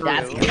right.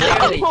 that's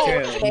definitely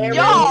true.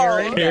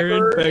 Y'all!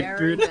 Karen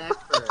Beckford.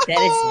 That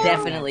is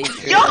definitely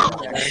true.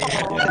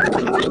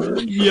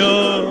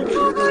 Yo.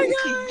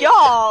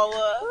 Y'all!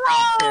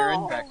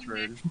 Karen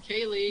Beckford.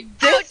 Kaylee.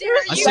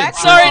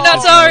 Disrespectful. Sorry,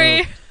 not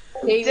sorry.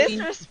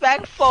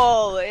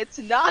 Disrespectful. It's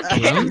not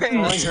Karen.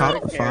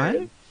 Top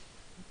 5?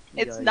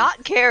 It's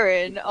not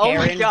Karen. Oh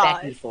my Karen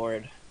god.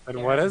 Beckford.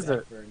 And what is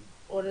it?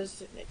 what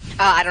is it?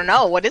 I don't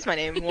know. What is my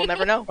name? We'll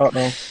never know.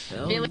 Uh-oh.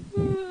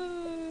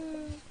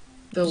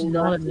 The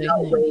not a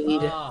nickname.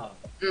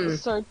 Wade.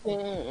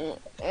 Searching.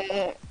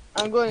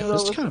 I'm going to go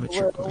That's with kind of a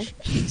trick question.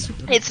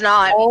 It's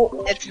not.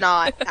 It's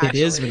not. It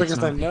is, but it's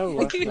Because I not. know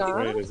what It's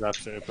not. it is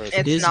absolutely perfect. It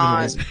It's is, not.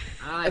 but it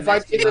isn't. If I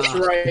get this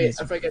right,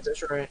 if I get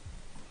this right.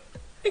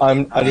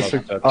 I just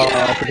took an L.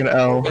 I took an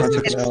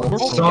L.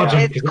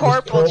 Sergeant, It's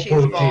Corporal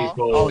Cheeseball.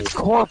 Oh, it's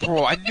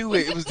Corporal. I knew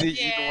it. It was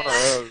either one of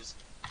those.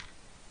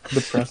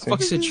 Depressing.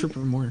 Fuck said Trooper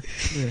Moore.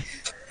 Yeah.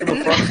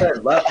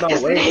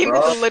 His name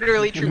is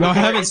literally Trooper. Y'all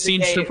haven't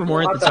seen Trooper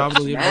Moore at the top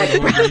of the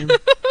leaderboard.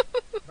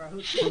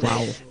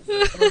 Wow.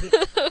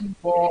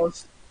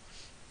 Balls.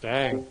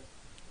 Dang.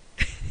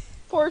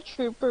 Poor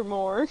Trooper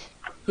Moore.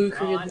 Who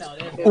created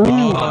this?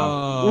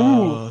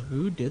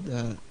 Who did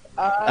that?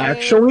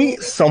 Actually,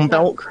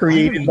 Sunbelt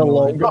created the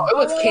logo. Oh, it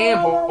was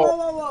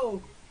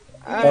Campbell.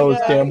 That was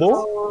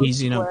Campbell?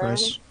 Easy enough,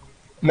 Chris.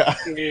 Nah.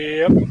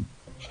 Yep.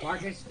 I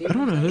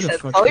don't know who the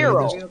fuck Oh, did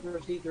you're this.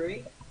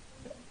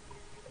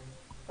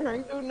 I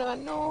do not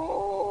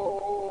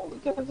know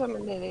because I'm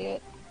an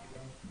idiot.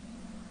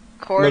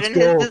 Cord and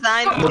his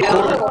design skills.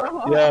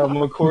 Yeah,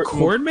 McCord.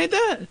 McCord made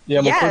that? Yeah,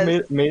 McCord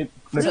Yes. made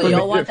So McCord y'all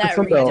made want it for that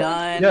Sunbelt.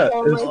 redone?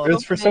 Yeah,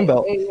 it's for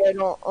Sunbelt. I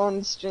don't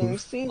on stream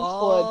scenes,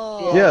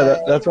 but Yeah,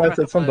 that's why I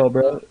said Sunbelt,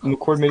 bro.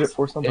 McCord made it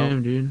for Sunbelt.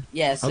 Damn, dude.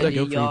 Yeah, so How'd that do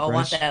go for you, y'all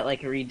want Bryce? that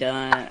like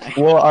redone?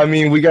 Well, I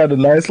mean, we got a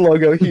nice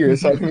logo here,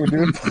 so I think we're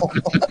doing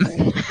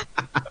fine.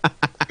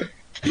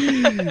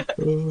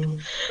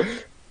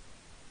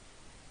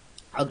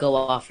 I'll go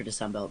off for the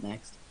Sunbelt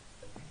next.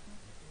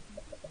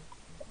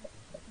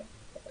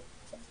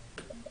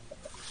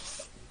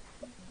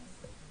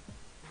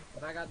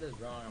 If I got this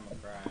wrong, I'm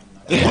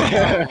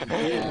gonna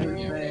cry.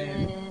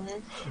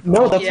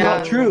 No, that's Yeah.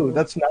 not true.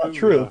 That's not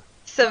true.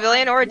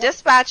 Civilian or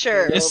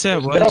dispatcher. Yes,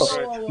 that was.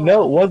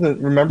 No, it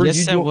wasn't. Remember, Yes,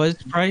 you that joined- was,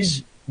 Price.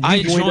 you I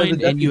joined as a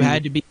joined, and you deputy.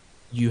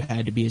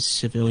 had to be a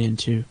civilian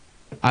too.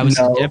 I was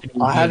No, a deputy.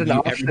 I had an You-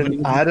 option.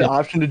 everybody I had an was a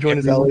option to join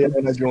as Elliot,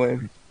 and I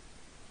joined.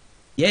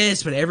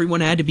 Yes, but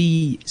everyone had to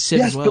be civ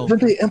Yes, as well. but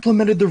then they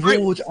implemented the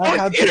rule, which I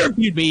had to.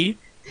 Interviewed me.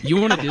 You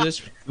want to do this?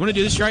 You want to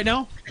do this right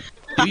now?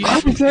 Do you? I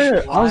was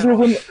there. I was there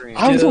when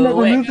I was the one that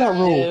removed that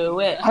rule.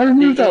 I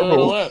removed that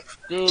rule.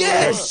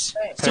 Yes.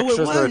 So it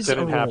Pictures where it was.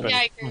 didn't happen.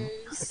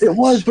 It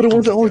was, but it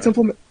wasn't always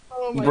implemented.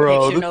 No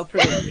Bro, picture, no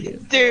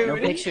proof. Dude. No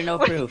picture, no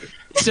proof.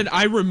 Said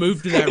I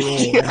removed that rule.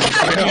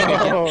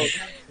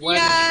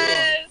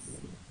 Yes.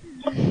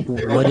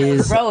 What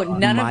is Bro,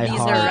 none my of these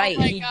heart? are right.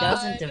 Oh my He God.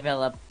 doesn't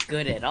develop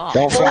good at all.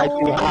 Don't fly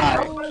too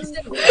high.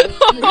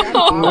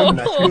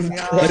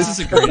 This is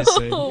the greatest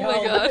thing. Oh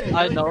my god.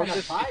 I know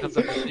this because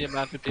of the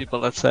amount of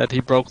people that said he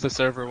broke the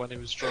server when he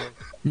was drunk.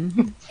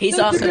 He's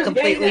also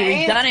completely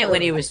redone it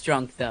when he was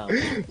drunk, though.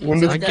 When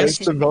So the it kids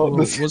doesn't- develop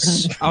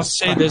this, I'll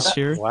say this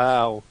here.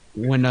 Wow.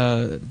 When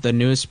the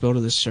newest build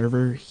of the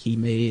server, he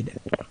made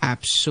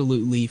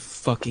absolutely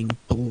fucking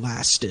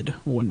blasted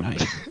one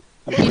night.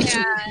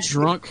 Yeah.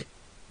 Drunk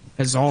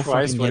as all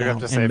Twice, fucking what do get you have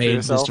out to say and for made the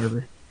yourself?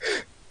 server.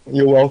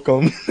 you're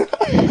welcome.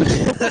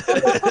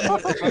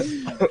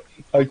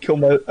 I kill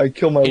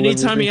my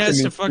Anytime he liver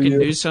has to for fucking you.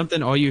 do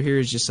something, all you hear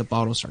is just a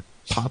bottle start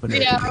popping.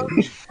 Yeah.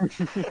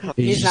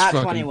 He's just not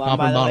fucking 21, by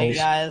popping the way, bottles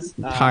guys.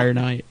 the entire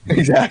night.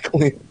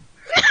 Exactly.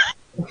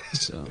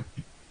 So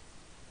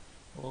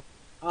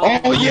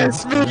Oh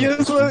yes,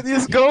 yes,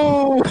 let's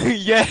go!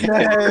 Yes,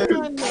 yes,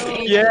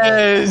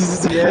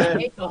 yes,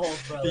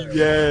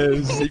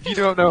 yes. If you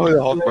don't know who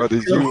the Hulk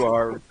brothers, you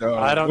are dumb.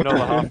 I don't know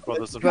the Hoff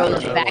brothers. Bro, the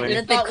fact unfortunately.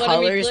 that the Not letting me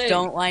colors play.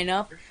 don't line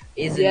up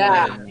is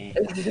Yeah. annoying me.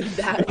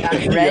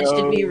 that Red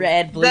should be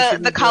red, blue should be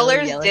The blue,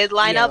 colors yellow did should be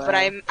line up, but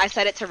yellow. I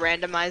set it to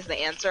randomize the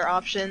answer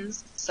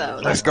options, so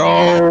Let's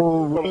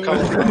go!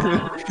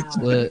 it's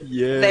lit.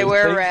 Yes, They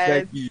were thanks,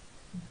 red. Becky.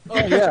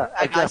 Oh yeah,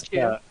 I got guessed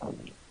you. that.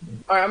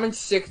 Alright, I'm in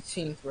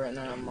 16th right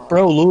now.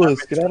 Bro,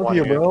 Lewis, get out of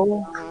here,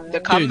 bro. the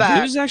Dude,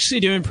 comeback. Lou's actually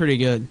doing pretty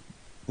good.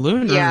 Lou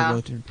and Yeah. River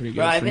both doing pretty good.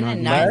 Bro, I've for been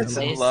in not being 9th Max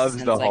place loves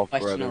since the like Hulk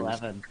question brothers.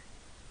 11.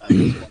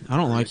 I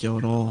don't like y'all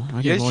at all. I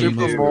Yes, give all you're you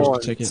the motherfuckers one.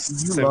 a ticket.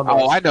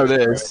 Oh, I know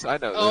this. I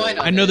know Oh, this.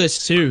 I I know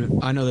this too.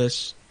 I know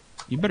this.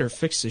 You better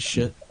fix this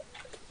shit.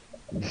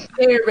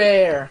 Care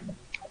Bear.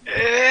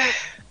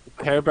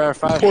 Care Bear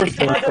 5. Of course,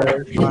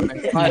 Bear.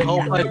 I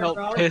hope I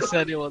don't piss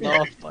anyone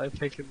off by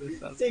picking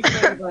this up.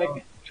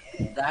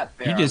 That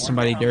You did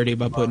somebody dirty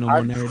by putting them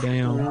on there.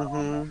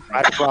 Damn.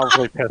 I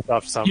probably pissed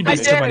off You somebody.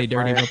 did did. somebody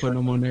dirty by putting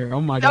them on there. Oh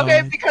my god.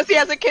 Okay, because he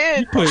has a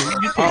kid. You put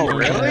Oh, them on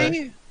there.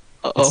 really?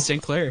 It's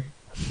Sinclair.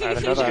 Alright,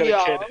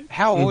 another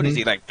How old is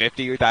he? Like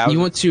 50 or 1,000? You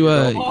want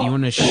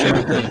to share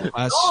the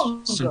class,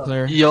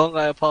 Sinclair? Young,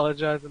 I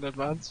apologize in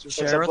advance. Just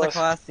Share with the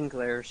class,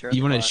 Sinclair. Share with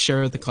You the want to class.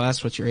 share with the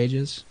class what your age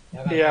is?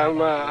 Yeah,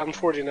 I'm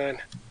 49.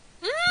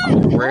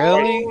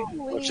 Really?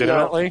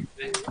 Legitimately?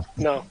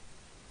 No.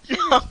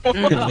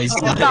 No, he's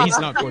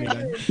not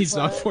 49. He's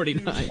not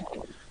 49.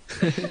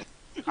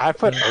 I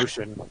put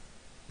Ocean.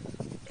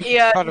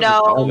 Yeah,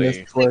 no.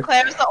 Probably.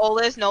 Sinclair's the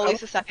oldest, Noli's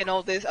the second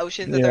oldest,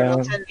 Ocean's the third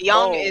oldest, and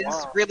Young is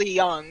really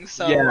young,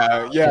 so...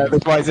 Yeah,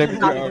 that's why I said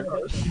young.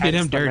 Get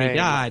him dirty.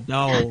 God,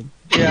 no.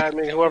 Yeah, I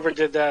mean, whoever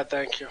did that,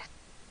 thank you.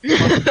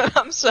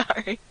 I'm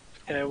sorry.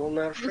 I will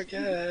not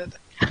forget.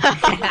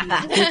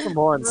 Put some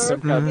more on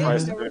Simcat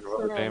price to do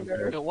really damn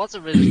good. It was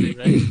originally,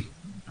 right?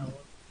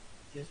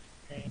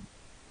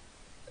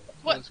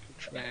 What?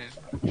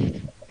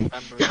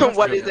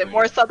 What is it?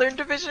 More Southern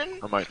Division?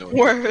 I might know it.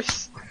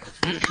 Worse.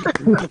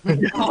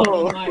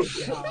 Oh my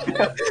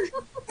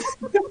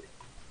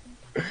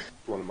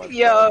god.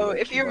 Yo,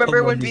 if you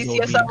remember when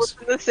BCSL was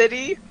in the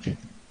city?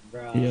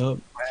 Yep. Yo,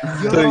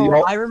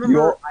 y'all- I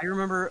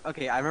remember.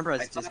 Okay, I remember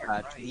as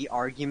dispatch the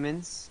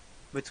arguments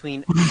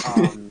between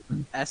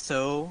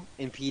SO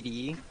and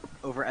PD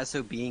over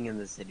SO being in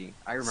the city.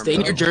 I remember. Stay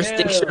in your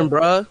jurisdiction,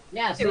 bruh.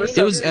 Yeah, It was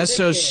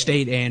SO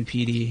State and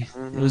PD.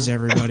 It was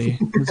everybody.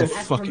 It was a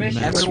fucking mess.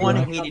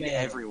 Everyone bro. hated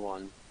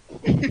everyone.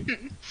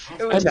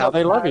 And now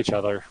they love each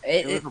other.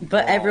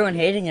 But everyone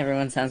hating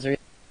everyone sounds really.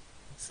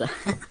 So.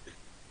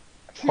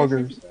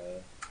 Poggers.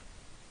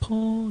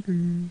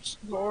 Poggers.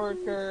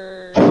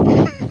 Porker.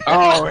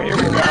 Oh,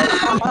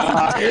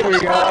 here we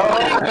go.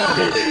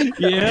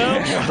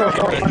 Yeah.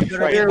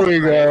 Here we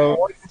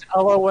go.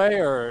 LOA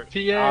or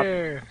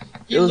Pierre.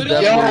 He It was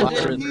literally,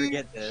 definitely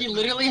has worth it, he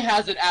literally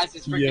has it as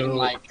his freaking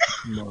like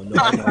No,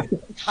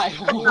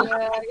 title.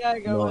 Yeah, I gotta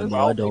go with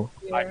I don't.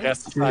 I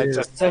guess I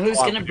just. So who's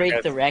gonna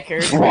break the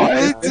record?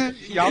 What?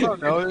 Y'all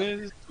don't know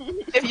this?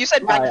 If you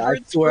said I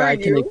Bedford, swear I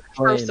screw can you,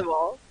 explain. first of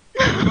all.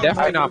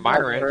 Definitely not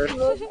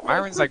Myron.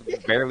 Myron's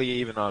like barely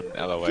even on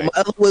LOA. My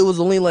LOA was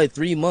only like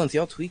 3 months.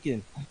 Y'all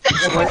tweaking.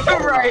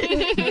 Right.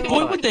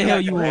 Boy, what the hell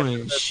you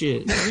want?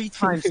 Shit. 3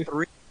 times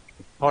 3.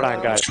 Hold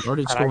on, guys.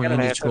 Started Can I scoring, get an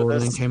ended answer to scoring,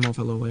 and then this? came off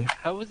LOA.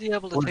 How was he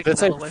able to Was take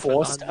this an a LOA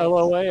forced for 100?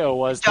 LOA or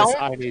was this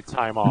Don't- I need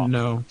time off?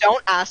 No.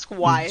 Don't ask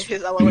why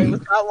his LOA was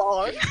that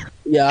long.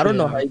 Yeah, I don't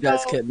know how you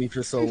guys kept me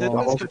for so Didn't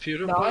long. his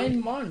computer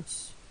 9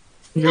 months.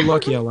 You're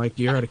lucky I liked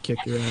you. I had to kick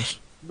your ass.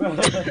 I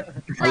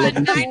love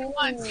you. 9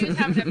 months, he was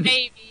having a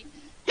baby.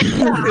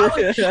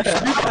 Literally.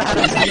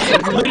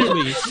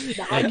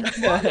 Like,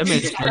 that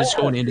man started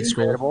school and ended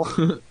school.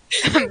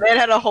 Man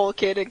had a whole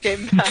kid and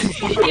came back.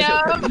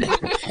 Yeah.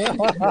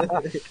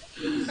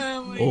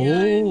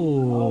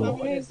 Oh.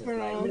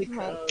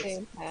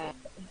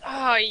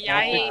 Oh,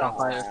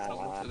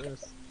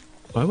 yikes.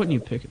 Why wouldn't you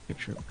pick a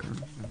picture of a girl?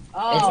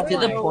 It's to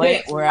the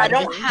point where I I'm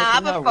don't just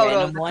have picking a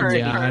photo of random the one. current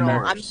Yeah, I colonel.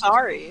 know. I'm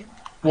sorry.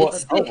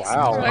 What? Oh,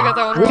 wow. I got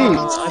that one Wait,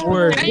 wrong.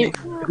 Word.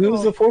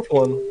 who's the fourth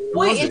one?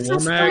 Wait, it's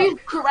just Womack. 3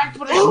 correct,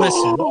 but I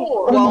Listen.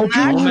 Womack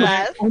Womack.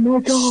 left. Oh my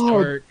god.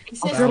 Start.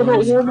 I forgot about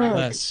Womack.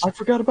 Less. I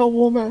forgot about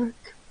Womack.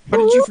 How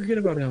did you forget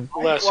about him?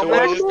 Les, who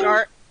was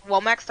it?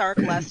 Womack Stark,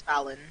 Les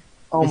Fallon.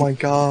 Oh my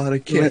god, I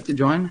can't. to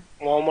join?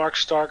 Walmart,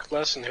 Stark,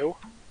 Les, and who?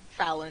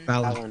 Fallon.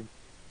 Fallon.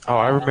 Oh,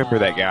 I remember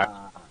that guy.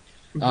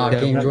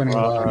 Game joining.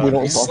 We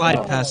don't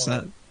Slide past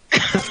that.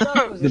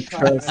 Next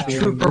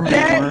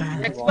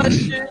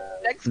question.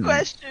 Next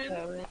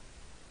question.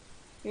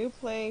 You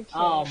play.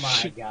 Oh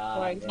my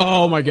god.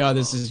 Oh my god,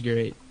 this is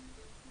great.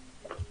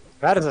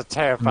 That is a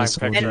terrifying Miss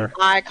Holder. picture. An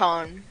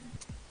icon.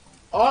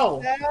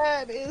 Oh,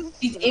 That is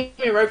he's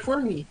aiming right for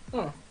me.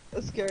 Huh.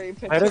 a scary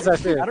picture. That is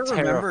actually I a don't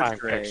remember terrifying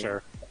Trey.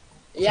 picture.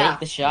 Yeah. Take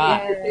the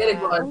shot. Get it,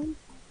 bud.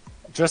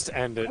 Just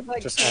end it.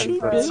 Like, Just end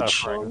the bitch.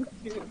 suffering.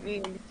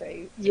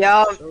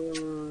 Yeah.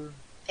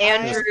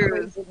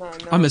 Andrews.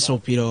 I miss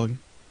old P-Dog.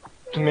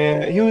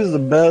 Man, he was the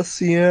best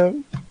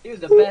CM. He was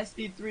the best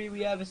C3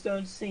 we ever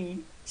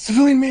seen.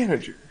 Civilian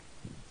manager.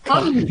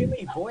 Give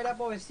me, boy, that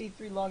boy was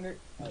C3 longer.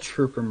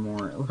 Trooper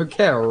more. Look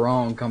at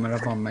wrong coming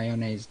up on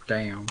mayonnaise.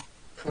 Damn.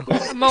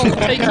 I'm gonna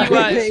take you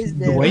out.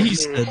 The way he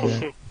said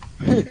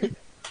that.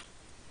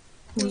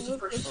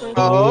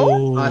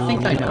 Oh. I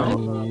think I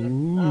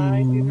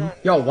know.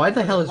 Yo, why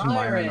the hell is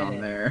Myron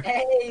on there?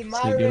 Hey,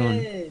 That's a good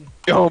one.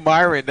 Yo,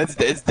 Myron. It's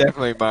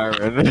definitely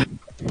Myron.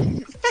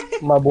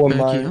 My boy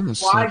Becky, Myron. I'm a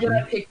Why did I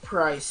sucker. pick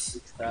Price?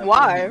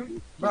 Why?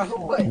 Bro,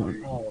 what?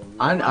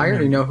 I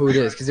already know who it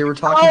is because they were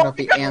talking about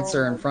the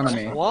answer in front of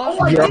me.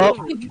 What? Yup.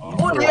 They were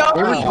talking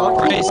about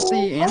Price.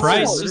 the answer.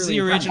 Price was the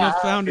original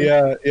founder.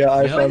 Yeah,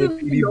 I Yep. found a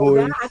PD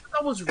boy. I thought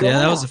that was wrong. Yeah,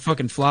 that was a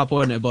fucking flop,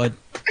 wasn't it, bud?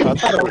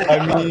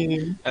 I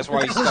mean, That's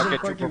why he's stuck at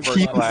Trooper First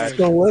he's Class.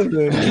 still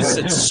living. He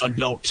said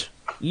Sunbelt.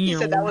 He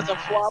said that was a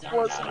flop,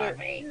 wasn't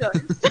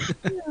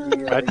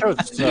it? I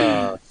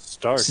chose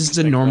Stark. This is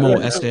a normal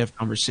SDF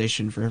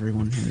conversation for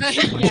everyone who's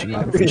watching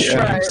it. For sure.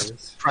 Yeah.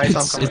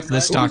 It's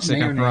this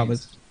toxic, I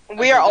promise.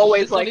 We are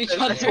always like this,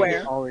 I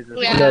swear.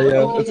 Yeah,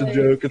 it's a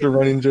joke. It's a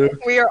running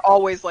joke. We are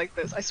always like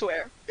this, I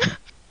swear.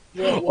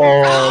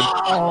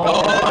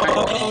 Oh,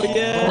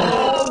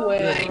 yes. No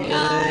way.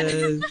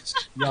 Yes.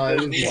 Yo, it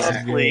was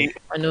Exactly.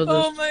 I know this.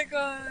 Oh my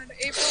god.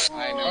 April Fool.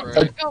 I know,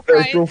 Go, right?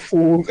 Bryce. April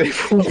Fools,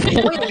 April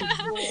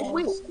Fools.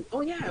 Wait.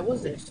 Oh yeah, it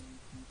was this.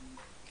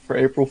 For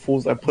April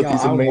Fools, I put Yo,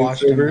 these I in main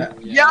watched him. server.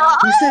 Yeah.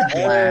 Who said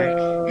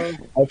black?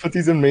 I put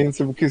these in main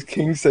server because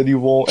King said he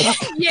won't. And I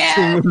put these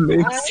Yeah. in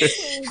main I server.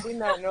 actually do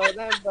not know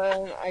that,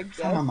 but I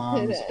guess my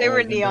mom's it They were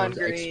old neon Windows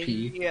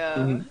green. XP.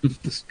 Yeah.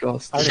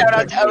 Disgusting. Shout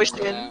out to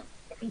Ocean.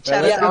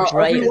 Shout Yeah, out to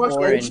bright if you watch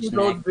orange those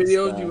neck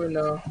videos, stuff. you would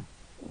know.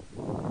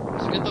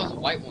 Let's get those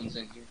white ones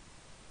in here.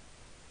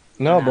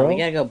 No, Nah, bro. we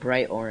gotta go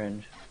bright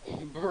orange.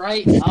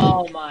 Bright.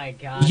 Oh my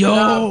god. Yo,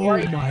 Nah,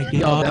 my Yo,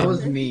 god. that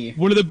was me.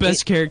 One of the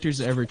best characters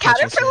to ever touch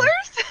it.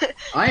 Caterpillars?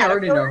 I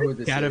already know who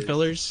this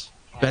Caterpillars.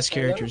 Best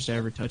characters to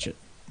ever touch it.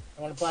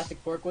 I want a plastic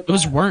fork with It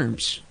was that.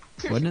 worms,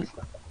 wasn't it?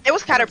 It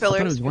was I thought it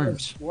caterpillars. was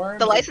worms. Worms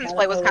The and license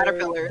plate was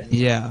caterpillars.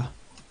 Yeah.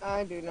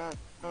 I do not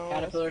know.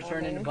 Caterpillars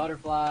turn into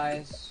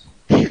butterflies.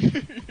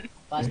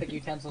 Plastic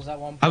utensils at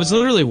one point. I was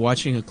literally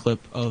watching a clip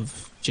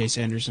of Jace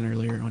Anderson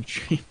earlier on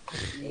stream.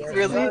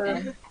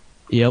 Really?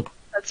 Yep.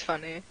 That's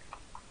funny.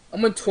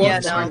 I'm a 12. Yeah,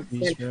 no.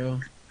 These, bro.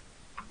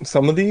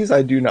 Some of these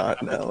I do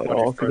not know at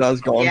all because I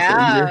was gone for a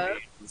Yeah. year.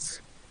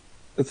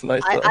 It's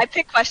nice though. I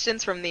pick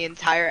questions from the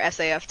entire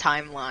SAF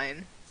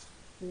timeline.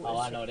 Oh,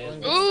 I know it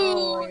is.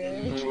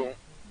 Ooh.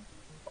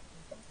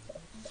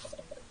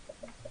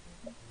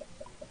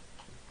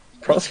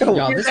 Prescott,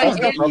 Yo, this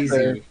Prescott's one's up easy.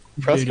 there. Dude,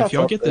 Prescott's if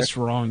y'all up get there. this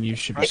wrong, you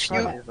should be If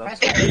you- sorry.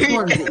 This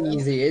one's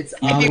easy. It's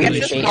If you get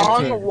this obviously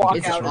wrong, Danton. walk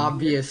It's out.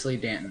 obviously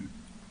Danton.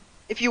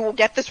 If you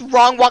get this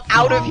wrong, walk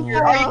out of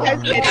here. Are you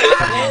guys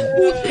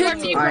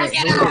kidding? Alright,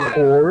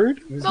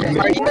 Cord? Are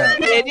you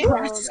kidding?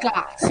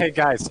 Hey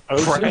guys,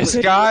 Ocean is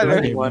Prescott?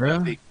 one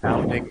of the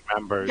founding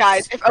members.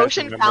 Guys, if Guys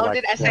Ocean remember,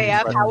 founded like,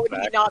 SAF, when how he would was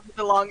he back? not be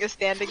the longest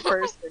standing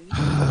person?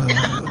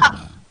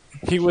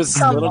 He was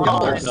Come literally on.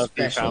 one of the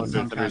Special founders,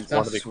 and sometimes, it's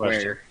one of I the swear.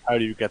 questions. How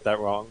do you get that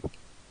wrong?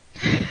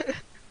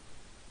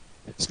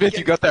 Smith,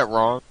 you got that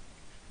wrong.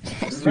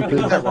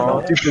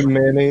 Stupid, stupid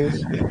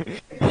mayonnaise.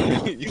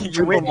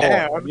 You went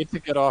down. You need to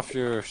get off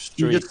your You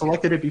street. just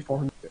selected it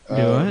before. Do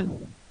what?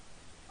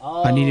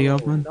 Oh, I need to go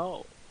off one.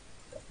 No.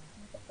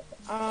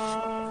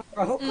 Uh,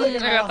 Bro, who I clicked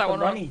got that one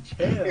wrong. money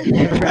too?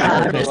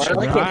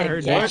 I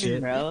heard that shit.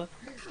 Bro.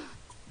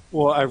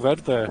 Well, I read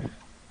the.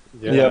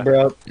 Yeah,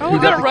 bro. Oh, Who we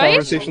got got it the right?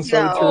 conversation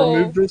started to No.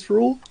 remove this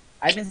rule?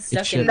 I've been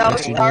stuck should in No,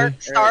 actually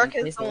Stark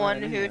is Place the a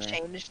one lot who anyway.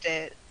 changed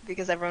it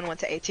because everyone went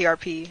to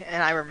ATRP,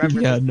 and I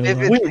remember Yeah, this no.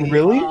 vividly. Wait,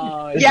 really?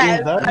 Oh, It Yeah,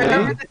 was that I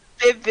remember big? this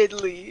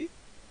vividly.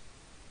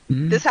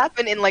 Hmm? This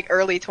happened in like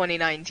early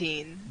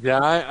 2019.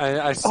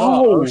 Yeah, I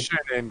saw Oh. Ocean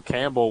and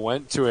Campbell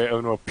went to it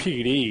on a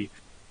PD,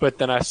 but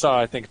then I saw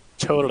I think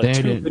total They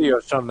 2 didn't.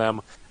 videos from them,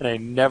 and I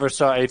never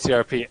saw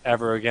ATRP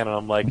ever again. And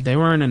I'm like, They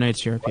weren't in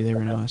HCRP, they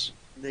were in OS.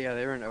 Yeah,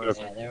 they were in OS.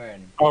 Yeah, they were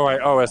in. all right,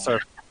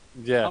 OSR.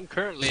 Yeah, I'm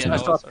currently I in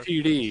saw OSR.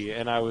 PD,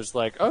 and I was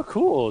like, oh,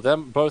 cool.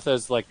 Them both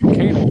as like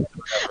cable.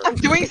 I'm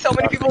doing so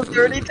many people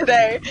dirty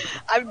today.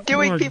 I'm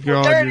doing oh people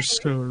god, dirty. you're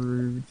so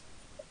rude.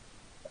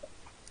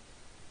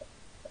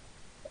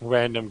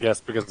 Random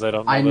guess because I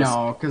don't know. I this.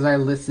 know, because I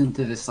listened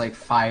to this like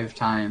 5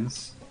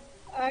 times.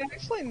 I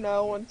actually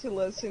know when to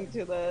listen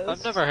to this.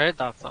 I've never heard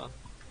that song.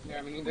 Yeah,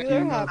 I mean,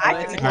 Neither have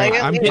I can I. play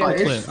Alright, I'm it getting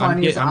later. a clip.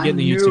 I'm getting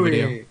the YouTube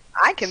video.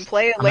 I can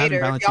play it I'm having later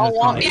if Valentina y'all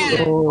want me play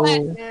to.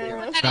 Oh.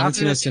 Yeah.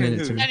 Valentina sending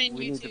it to me.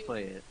 We need to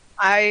play it.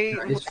 I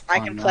It's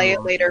can fun, play I it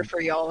love later it. for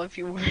y'all if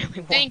you really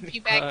want. Thank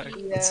you,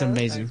 Becky. It's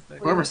amazing.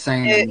 Whoever's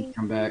saying it can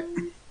come back.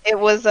 It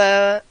was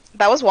that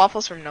was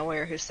Waffles from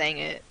Nowhere who sang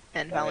it,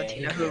 and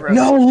Valentina who wrote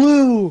No, it.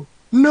 Lou!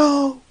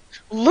 No!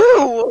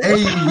 Lou!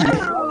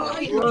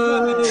 Hey!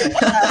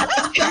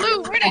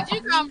 Lou, where did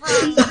you come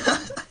from?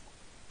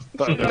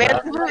 Man,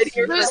 Lou's been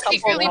here for a Lou's couple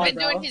secretly months. been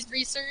doing his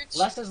research.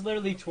 Les is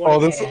literally 20 Oh,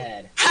 this-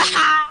 ahead.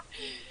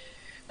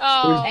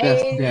 Oh, Who's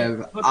best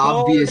dev?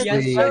 Obviously.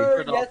 Yes,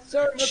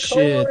 sir,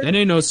 Shit, that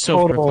ain't no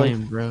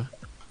self-proclaimed, bro.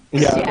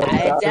 Yeah,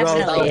 Yeah, it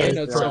definitely Ain't is.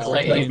 no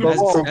self-proclaimed.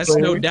 That's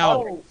no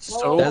doubt.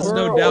 That's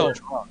no doubt.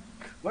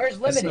 Where's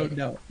That's no limited?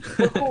 doubt.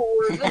 We're cool,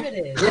 where's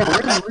limited? Yeah,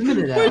 where's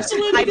limited at?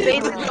 I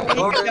made it a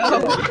week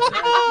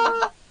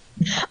ago.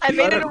 I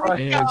made it a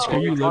week Man, screw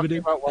ago. you, Talking limited.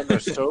 about when they're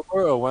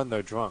sober or when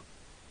they're drunk.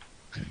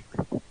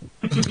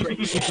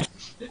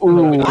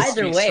 Ooh.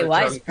 Either way,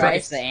 why is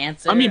Price the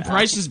answer? I mean,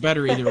 Price is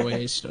better either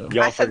way, so. I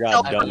Y'all said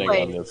forgot Dunning on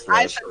self-proclaimed. this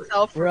I list. said Bro,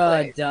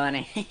 self-proclaimed.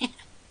 Donnie.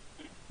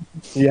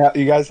 Yeah,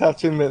 you guys have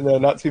to admit that,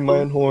 not to my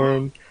own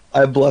horn.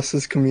 I bless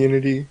this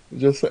community.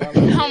 Just saying.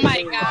 oh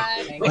my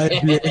god.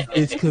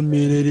 It's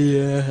community.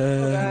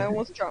 Okay, I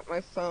almost dropped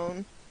my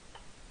phone.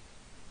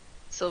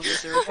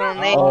 Sylvia's original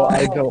name. Oh,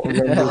 I don't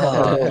remember.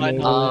 I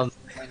know this.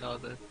 I know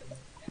this.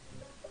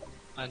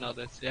 I know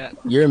this, yeah.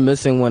 You're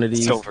missing one of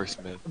these.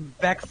 Silversmith.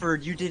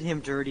 Beckford, you did him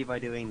dirty by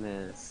doing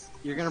this.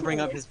 You're gonna bring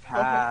up his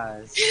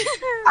past.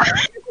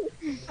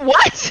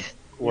 What?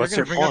 What's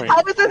You're your gonna bring point? up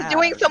How is this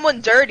doing someone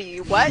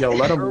dirty? What? Yo,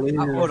 let him leave.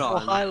 Hold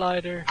on.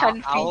 Highlighter.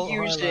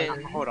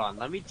 Confusion. Hold on,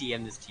 let me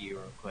DM this to you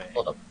real quick.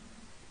 Hold up.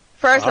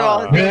 First of all,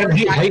 his name Man, was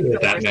he Jackson hated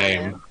that Silversmith.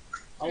 name.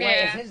 Oh wait,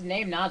 Yeah. is his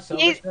name not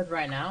Silversmith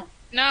right now?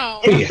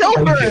 No. It's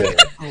Silver. Yeah.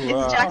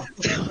 It's Jackson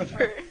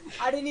Silver.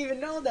 I didn't even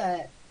know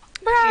that.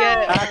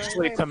 Yeah.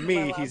 Actually, to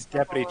me, he's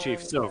Deputy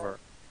Chief Silver.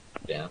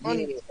 Yeah. But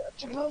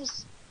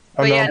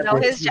yeah, no,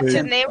 I'm his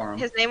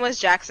not- name was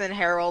Jackson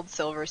Harold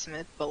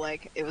Silversmith, but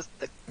like it was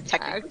the I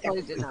technical.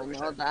 actually did not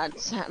know that,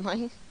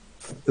 sadly.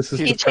 This is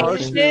He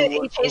changed it.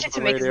 He changed it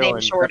to make his name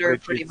shorter,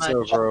 pretty much.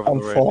 I'm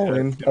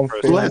falling. I'm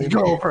failing. Let's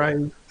go,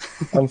 Brian.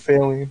 I'm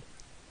failing.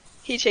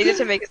 He changed it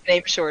to make his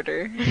name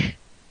shorter.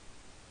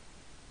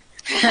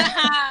 Oh,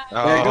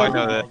 I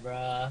know that.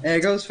 Bruh. There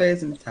goes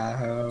Phase in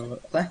Tahoe.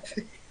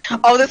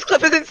 Oh, this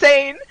clip is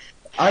insane.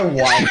 I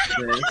watched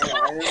this.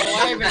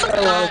 I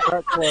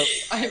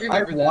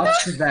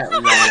watched that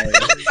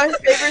live. My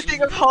favorite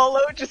thing of Hollow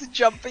just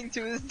jumping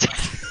to his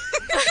death.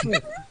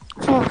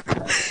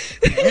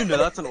 You know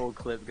that's an old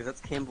clip because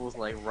that's Campbell's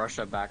like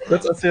Russia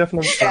background. That's SAF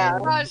number Yeah.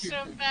 5.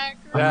 Russia back.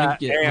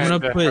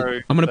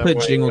 I'm gonna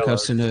put jingle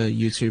cuffs into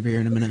YouTube here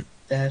in a minute.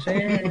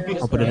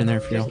 I'll put it in there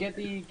for y'all. Get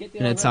the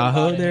And it's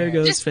Tahoe, there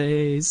goes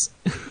FaZe.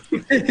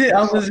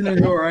 I'm listening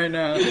to it right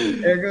now.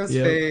 There goes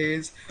Yep.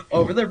 Phase.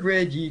 Over the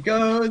bridge he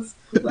goes,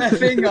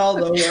 laughing all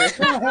the way.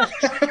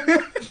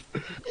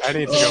 I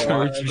need to go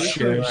watch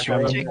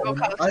it. Jingle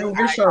cuffs I is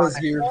wish I was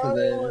iconic. here for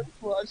this.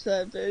 Watch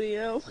that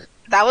video.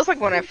 That was like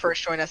when I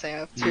first joined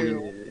SAF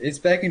too. Yeah, it's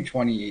back in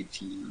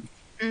 2018.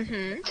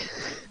 Mm-hmm.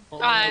 Oh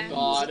my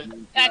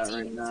god. That's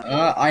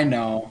I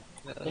know.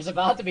 There's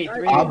about to be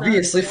 3.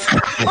 Obviously.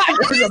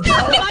 There's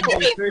about to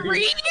be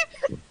 3?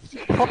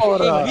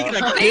 Hold up. He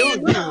gonna kill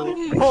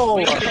you.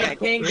 Hold up.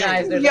 King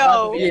guys, there's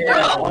Yo.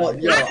 about to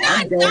be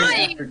I'm going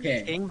dying. after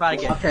King. King by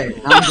get Okay,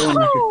 I'm going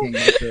after King.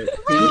 That's it.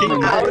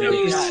 King Out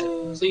is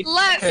of-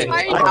 Les, Okay,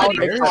 are you I'll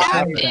getting make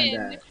back that.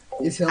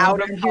 in? Is he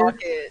Out of here?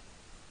 pocket.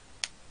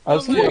 I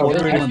was Oh thinking my I was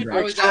God. reading-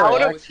 I was Out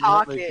there. of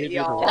pocket,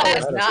 y'all. Les,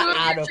 That's not two of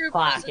out your of troopers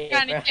pocket, are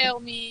trying to bro. kill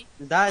me.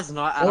 That is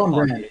not out Hold of on,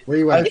 Brandon. pocket. Where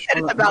you He at? said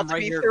it's about to right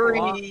be here, 3.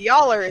 Block.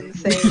 Y'all are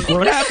insane.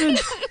 What happened?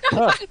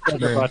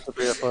 There's about to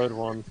be a third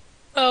one.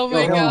 Oh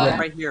my Yo, hold god. on.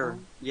 Right here.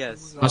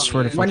 Yes. I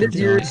swear to When fucking did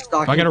your God.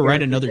 stocking I gotta write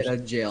character another get out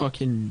of jail?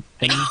 fucking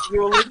thing.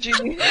 Eulogy.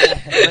 When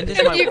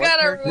does my You what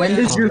gotta character- When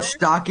does your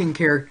stalking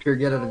character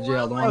get out of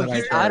jail? The one Oh, that I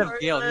he's tried. out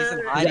of jail. He's in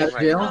He's hiding out of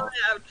right jail? now.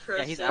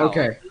 Yeah, he's out.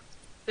 Okay.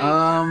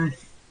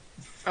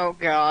 Oh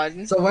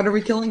god. So when are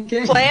we killing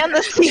King? Plan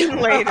the scene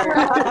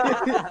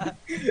later.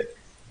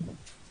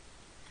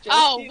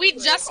 Oh, we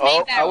just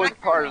made that I was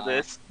record. part of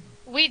this.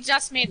 We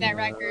just made that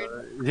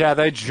record. Yeah,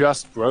 they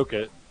just broke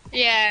it.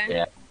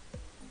 Yeah.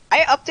 I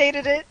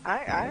updated it. I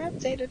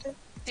updated it.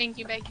 Thank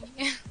you, Becky.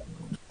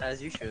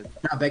 As you should.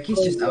 Nah, Becky's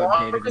just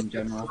outdated in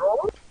general.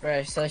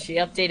 Bro, so she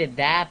updated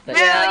that, but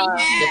Hell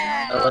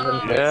yeah!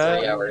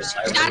 11.3 hours.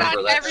 I Shout out remember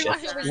to that everyone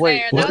shit. who was Wait,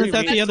 there. wasn't That was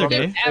that the the best other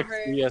trip day?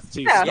 ever.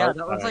 EST Yeah, start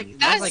that was time. like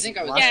That I was, think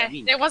I was yeah, last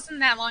week. it wasn't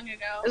that long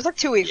ago. It was like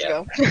 2 weeks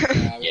ago.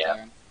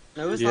 Yeah.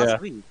 No, it was Yeah.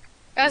 last week.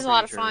 That was a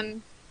lot of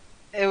fun.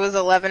 It was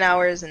 11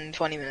 hours and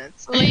 20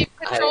 minutes. Sleep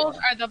patrols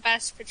are the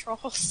best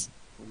patrols.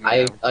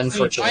 I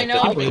unfortunately I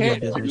know, couldn't I be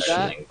can't there do for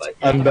that. shooting, but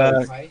I'm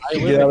back. I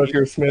Get live out in of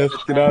here, Smith.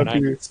 Get out of and I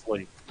here. need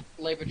sleep.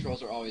 Lay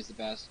patrols are always the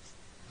best.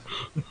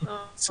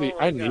 See,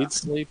 I need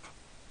sleep.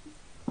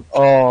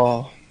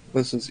 Oh,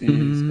 this is easy.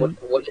 Mhm.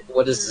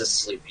 what is this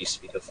sleep you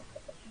speak of?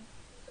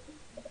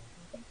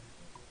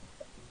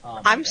 Oh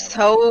my I'm God.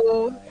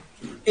 so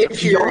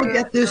If y'all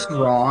get this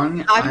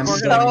wrong, I'm I'm going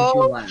to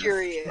so laugh.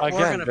 curious.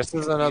 Again, this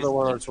is another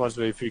one of those ones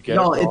where if you get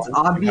No, it it's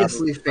wrong,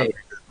 obviously fake.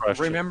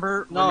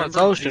 Remember? No, remember it's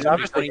Ocean. June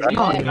Obviously,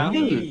 2019? No,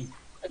 it's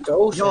Phase.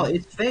 Go. Yo,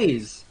 it's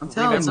Phase. I'm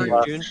telling Remember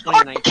you. June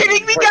Are you 2019?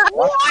 kidding me, guys?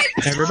 What?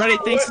 Everybody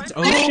thinks it's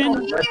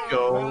Ocean. Let's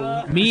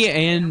go. Me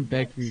and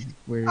Becky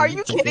were. Are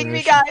you kidding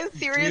me, guys? June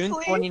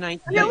Seriously?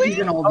 2019. Really?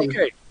 Becky's an oldie.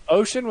 Okay,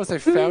 Ocean was a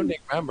founding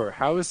member.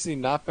 How has he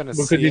not been a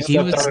Because he's He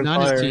CM? was Stepped out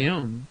not of a fire.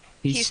 TM.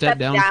 He He stepped stepped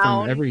down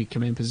down. from every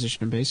command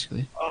position,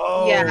 basically.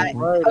 Oh, Yeah, right,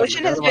 I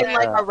Ocean has forgot been about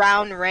like that.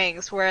 around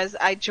ranks, whereas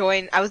I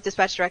was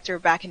dispatch director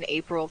back in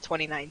April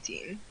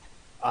 2019.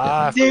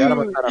 Ah, I forgot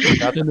about that. I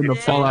forgot And then that the he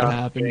fallout was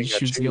happened. being And a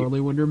she was the chief. only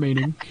one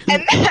remaining.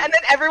 And then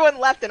everyone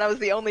left, and I was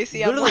the only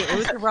CM Literally, left. it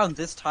was around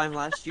this time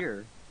last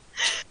year.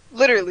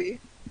 Literally.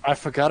 I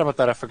forgot about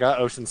that. I forgot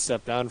Ocean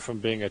stepped down from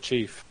being a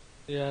chief.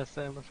 Yeah,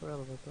 same. I forgot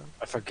about that.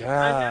 I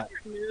forgot.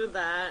 Knew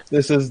that.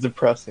 This is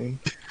depressing.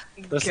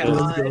 This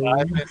God.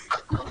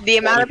 is The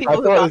amount of I people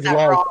who thought it got was that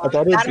live. wrong, I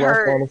thought it was that live,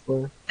 hurt.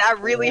 honestly. That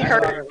really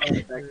hurt.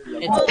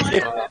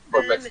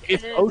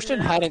 if Ocean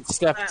hadn't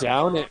stepped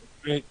down,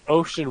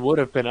 Ocean would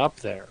have been up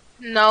there.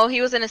 No,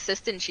 he was an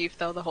assistant chief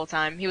though the whole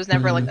time. He was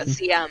never like a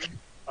CM.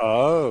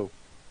 Oh.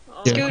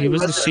 Yeah, Dude, he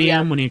was the was-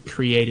 CM when he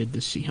created the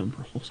CM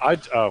roles.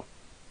 Oh.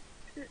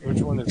 Which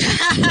one is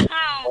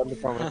one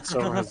department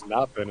Summer has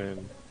not been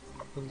in?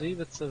 I believe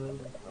it's civilian.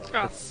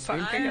 Oh,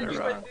 fuck. I got it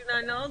wrong. Did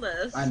I know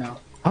this? I know.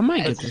 I might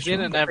get It's this been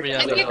wrong. in every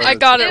other. I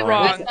got it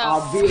wrong. It's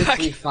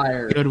obviously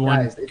fired. Good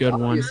one, Guys, it's good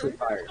one. obviously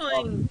fired.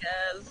 I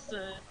guess.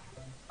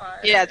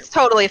 Yeah, it's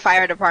totally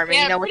fire department.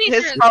 Yeah, you know, with pretty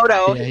his sure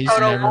photo, Yeah, he's photo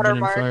never been in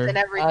watermarks fire. and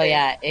everything. Oh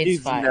yeah, it's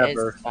He's fire.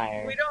 never. It's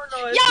fire. We don't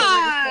know.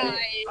 Yeah.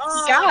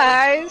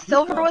 Guys,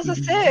 Silver was a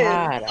Civ.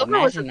 God, Silver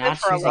was a imagine Civ not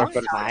for a choosing long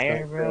time.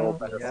 fire, bro.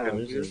 Yeah,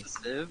 he was the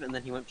Civ, and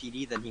then he went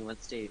PD, then he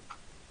went State.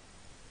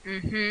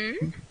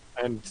 Mm-hmm.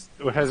 And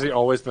has he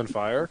always been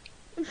fire?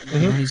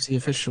 No, he's the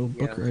official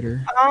book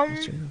writer.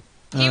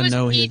 He was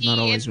No, he has PD not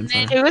always been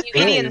and fire. He was He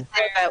PD and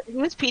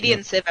Civ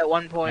and Civ at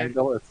one point.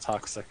 Vandal is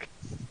toxic.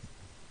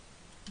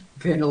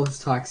 Vandal is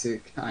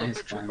toxic.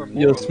 Nice.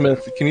 Yo,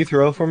 Smith, can you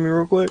throw for me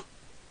real quick?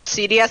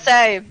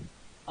 CDSA.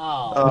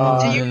 Oh.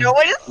 Do you know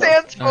what it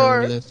stands I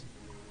remember for? this.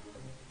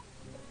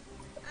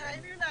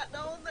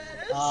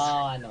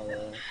 Oh, I know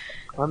that.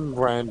 I'm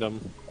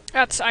random.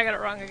 I got it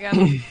wrong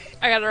again.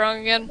 I got it wrong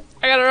again.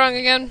 I got it wrong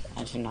again.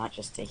 Imagine not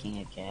just taking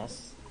a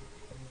guess.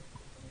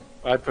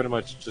 I pretty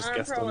much just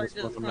guessed on this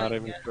one. I'm not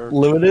even sure.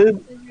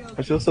 Limited?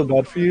 I feel so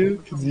bad for you,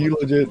 because you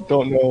legit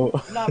don't know.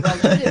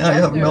 I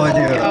have no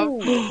idea.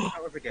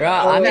 Bro,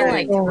 I'm in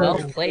like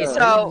 12th place. So-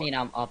 What do you mean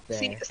I'm up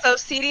there? So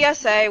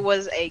CDSA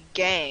was a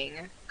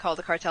gang called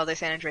the Cartel de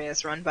San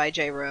Andreas, run by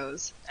J.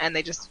 Rose, and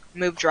they just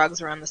moved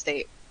drugs around the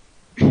state,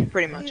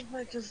 pretty much.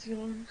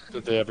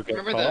 Did they ever get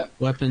Remember caught? that?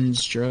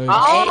 Weapons, drugs.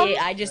 Hey,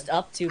 I just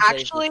up 2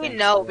 places. Actually, thanks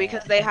no, to because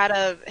that. they had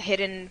a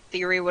hidden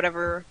theory,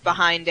 whatever,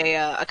 behind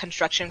a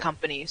construction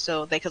company,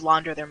 so they could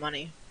launder their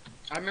money.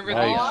 I remember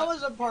Nice. that. I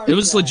was a part It of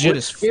was that. legit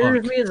as fuck.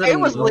 It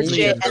was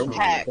legit as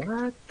heck.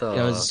 What the?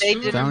 That was They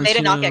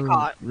did not get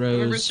caught. Rose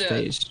Remember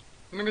face.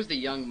 Remembers the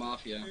Young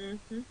Mafia.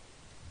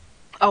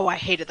 Oh, I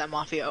hated that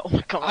Mafia. Oh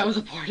my god. I was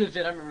a part of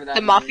it. I remember that.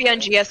 The Mafia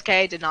and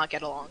GSK did not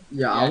get along.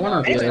 Yeah, I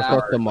want to Yeah, be a fuck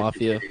part the of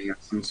Mafia. of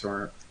some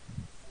sort.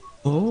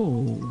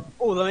 Oh.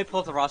 Oh, let me pull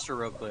up the roster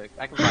real quick.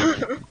 I can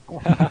find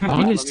it.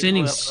 Longest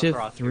standing Let me pull Civ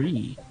up the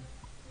 3.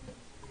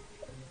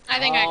 I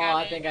think I Oh, got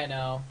I it. think I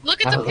know.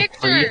 Look at the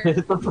picture.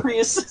 the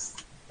Prius.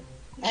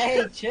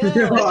 Hey, chill.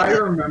 Yo, I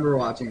remember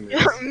watching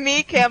this.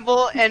 Me,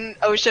 Campbell, and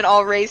Ocean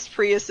all raced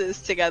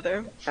Priuses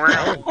together. I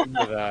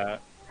remember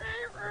that.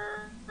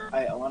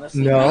 I want to see.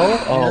 No?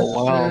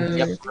 Oh, wow.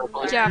 Yep.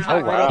 Yeah,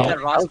 Oh, wow. That That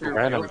was roster a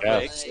random real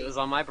quick. guess. It was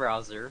on my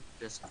browser.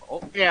 Just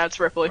Yeah, it's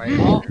Ripley. Right.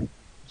 Oh,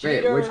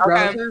 Wait, which Okay.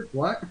 browser?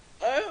 What?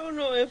 I don't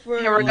know if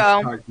we're. Here we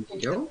go.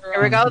 Yo?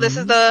 Here we go. This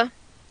is the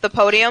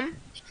podium.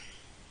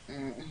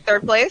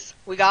 Third place,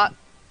 we got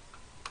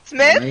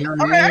Smith.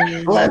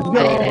 Okay. Let's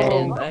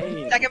go!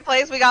 Second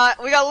place, we got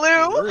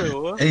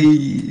Lou.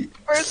 Hey.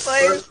 First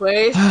place,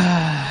 place.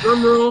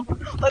 Drum roll.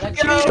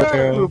 let's go.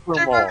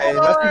 Hey,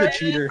 that's the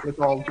cheater. That's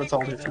all.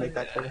 Just make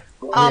that clear.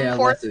 Yeah,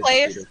 Fourth that's a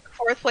place. cheater.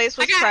 Fourth place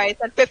was I got- Price,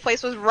 and fifth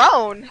place was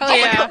Roan. Hell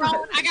yeah.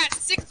 I got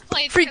 6th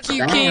place. Freak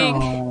you, king.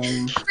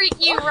 Damn. Freak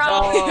you,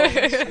 Ron. I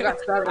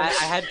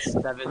had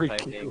 7th, I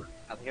think.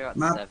 I think I got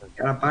My- 7th.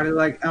 Got a body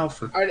like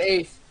Alpha. Alright,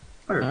 8th.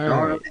 Or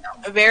Alright.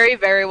 dog. Very,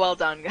 very well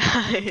done,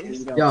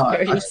 guys. Yo, I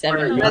 37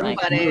 swear, That's that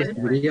funny.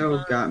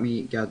 video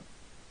got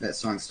that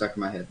song stuck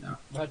in my head now.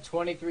 about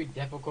 23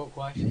 difficult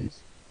questions.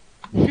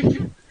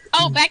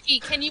 Oh, Becky,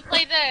 can you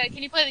play the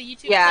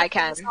YouTube? Yeah, I clip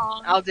can. of the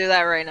song? I'll do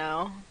that right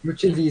now.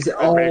 Which of these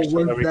all make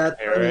sure that went we that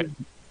can hear it.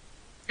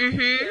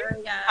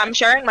 thing? I'm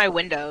sharing my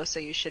window, so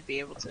you should be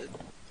able to.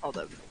 Hold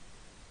up.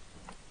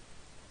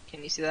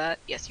 Can you see that?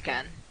 Yes, you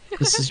can.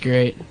 This is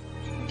great.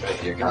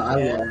 I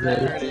love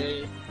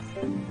it.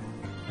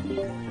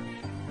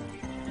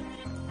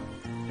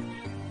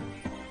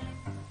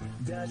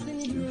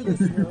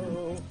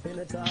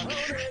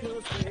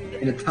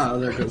 In a tile,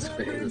 there goes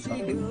Faye or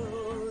something.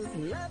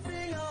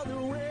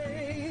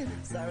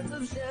 Sirens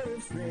of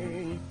Sheriff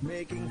Spring,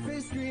 making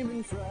face scream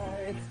and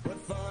fright. What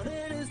fun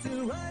it is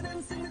to ride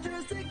and sing the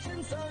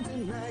jurisdiction song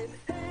tonight.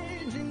 Hey,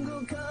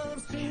 jingle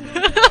cups, send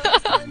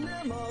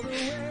them all the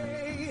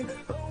way.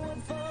 Oh,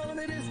 what fun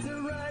it is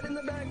to ride in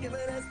the back of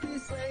an SP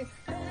sleigh.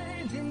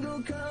 Hey,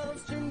 jingle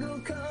cups,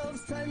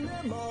 send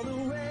them all the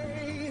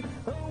way.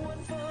 Oh,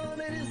 what fun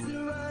it is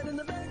to ride in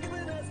the back of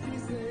an SP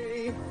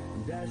sleigh.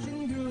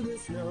 Dashing through the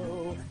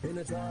snow in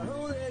a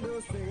Tahoe, there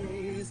goes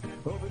Face.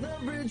 Over the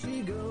bridge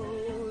he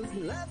goes,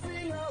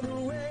 laughing all the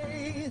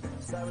way.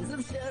 Sirens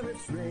of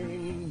Sheriff's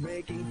ring,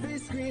 making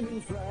Face scream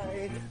and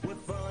fright. What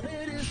fun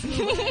it is to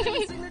ride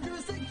and sing the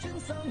jurisdiction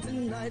song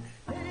tonight.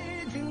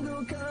 Hey,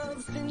 jingle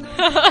cups, send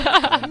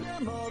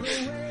them all the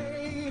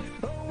way.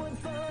 Oh, what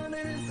fun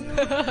it is to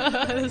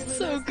ride and That's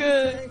so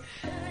good.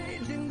 Hey,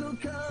 jingle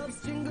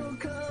cups,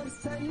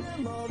 send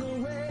them all the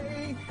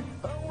way.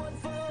 Oh, what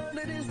fun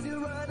it is to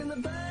ride in the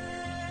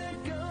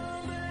back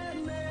of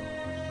an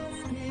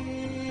SP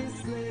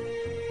sleigh.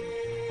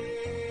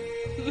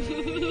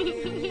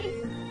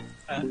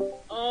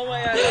 Oh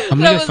my god. I'm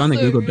gonna go find the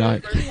Google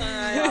Doc.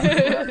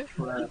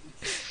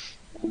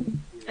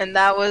 And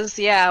that was,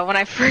 yeah, when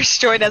I first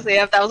joined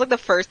SAF, that was like the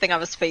first thing I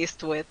was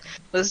faced with,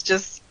 was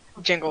just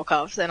jingle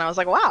cuffs. And I was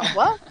like, wow,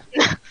 what?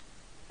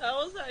 That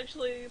was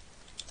actually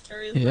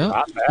very.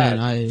 Yeah.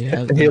 And I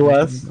have Hey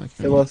Les,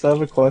 I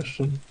have a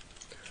question.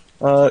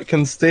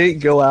 Can State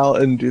go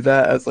out and do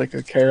that as like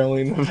a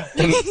caroling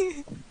event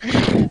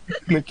in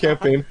the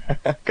campaign?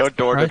 Go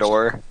door to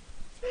door.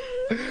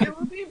 It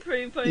would be pretty for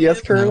you putting Yes,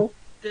 in Colonel.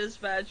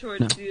 dispatch or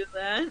No. to do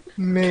that.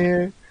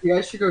 Man, You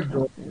guys should go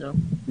join.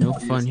 No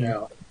fun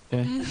here.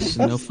 Okay, this is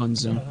a no fun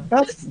zone.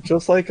 that's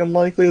just like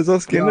unlikely as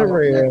us getting it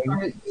ran.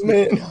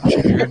 Man,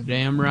 You're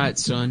damn right,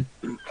 son.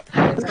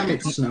 Next time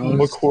it snows.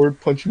 McCord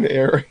punching the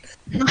air.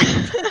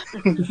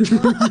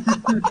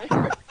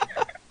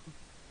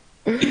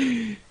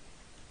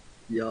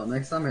 Yo,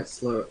 next time it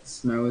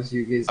snows,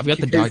 you guys. I've got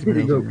the you guys need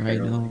to document go open right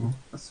caroling.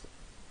 now.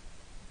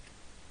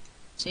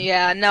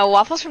 Yeah, no,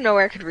 Waffles from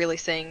Nowhere could really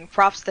sing.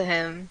 Props to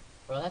him.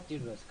 Bro, that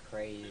dude was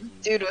crazy.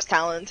 Dude was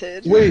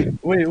talented. Wait.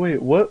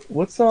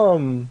 What's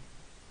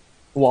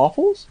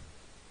Waffles?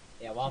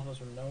 Yeah, Waffles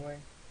from Nowhere.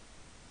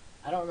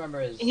 I don't remember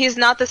his. He's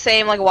not the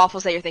same like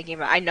Waffles that you're thinking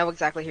about. I know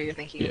exactly who you're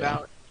thinking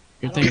about.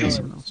 You're I don't thinking know of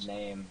someone his else.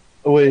 name.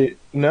 Wait,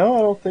 no, I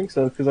don't think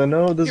so. Because I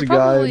know there's You're a guy.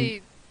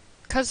 probably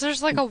because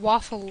there's like a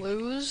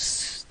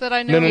Waffle-loos that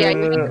I know. No, Yeah, no, you're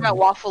no. thinking about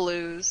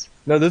Waffle-loos.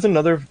 No, there's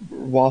another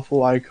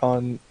waffle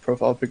icon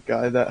profile pic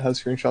guy that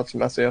has screenshots from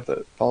SAF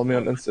that followed me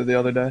on Insta the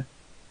other day.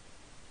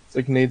 It's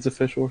like Nade's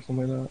official or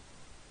something like that.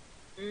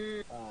 I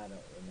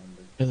don't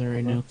remember. There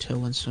ain't no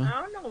telling, son.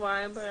 I don't know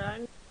why,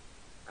 but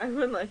I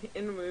would like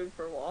in the mood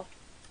for waffle.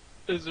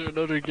 Is there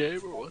another game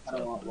or what's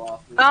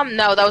up?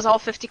 No, that was all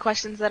 50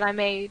 questions that I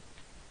made.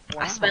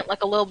 I spent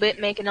like a little bit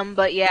making them,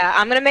 but yeah,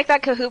 I'm gonna make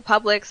that Kahoot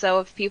public, so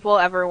if people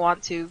ever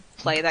want to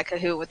play that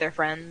Kahoot with their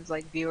friends,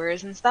 like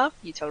viewers and stuff,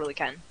 you totally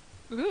can.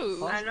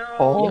 Ooh. I know.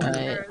 Oh.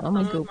 I'm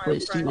gonna go play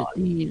Sea of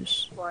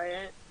Thieves. Play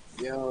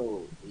it.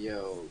 Yo.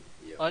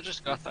 I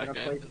just got that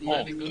game.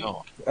 Oh, Pretty good.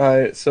 no.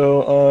 Alright,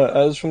 so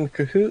as from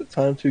Kahoot,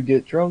 time to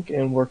get drunk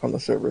and work on the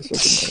server. So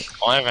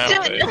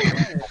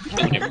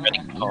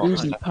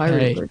Usually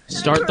pirate. Hey,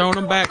 start throwing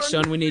them back,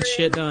 son. We need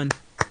shit done.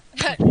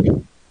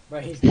 Bro,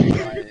 he's not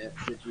quiet.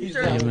 He's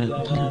Damn it.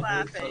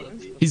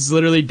 Laughing. He's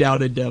literally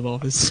down in dev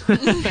office.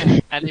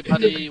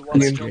 Anybody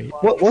wants to jump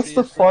on? What's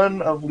the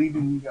fun of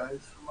leaving you guys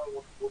for my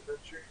wonderful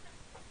adventure?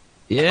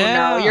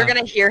 Yeah. Oh, no, you're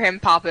gonna hear him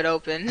pop it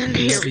open. Yeah,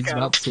 Here we he's go.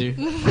 about to.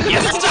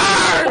 Yes,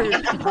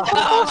 sir!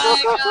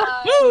 Oh my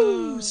god!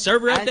 Woo!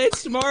 Server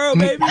updates tomorrow,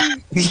 baby.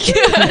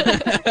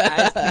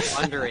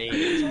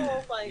 Underage.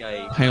 Oh my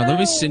god. Hang on, let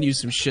me send you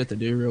some shit to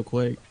do real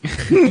quick.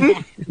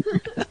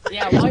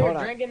 Yeah, while you're Hold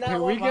on. drinking that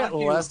Can one, we get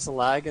less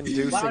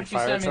lag-inducing why don't you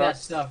fire send me that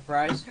trucks? stuff,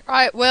 Bryce?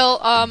 Alright, well,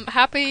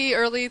 happy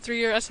early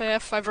 3-year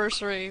SAF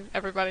anniversary,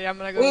 everybody. I'm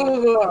gonna go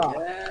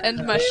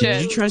end my Did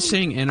shit. you try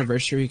saying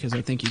anniversary? Because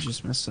I think you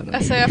just messed that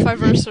up. SAF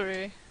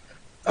anniversary,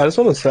 I just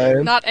want to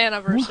say, not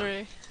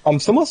anniversary. I'm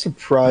somewhat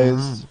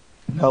surprised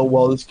how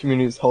well this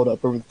community has held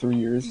up over 3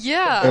 years.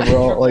 Yeah.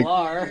 Overall, Triple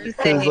R.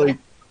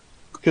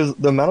 because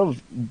the amount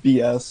of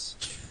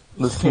BS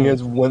this community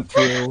has went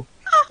through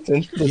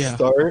since the Yeah.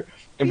 start,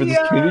 and for this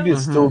community to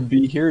still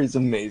be here is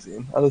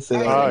amazing. I'll just say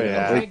that. Oh, right now.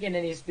 yeah. Like, Drinking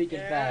and he's speaking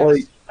fast.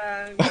 like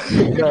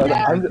God,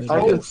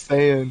 I'm just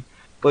saying,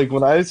 like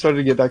when I started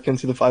to get back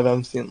into the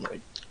 5M scene,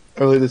 like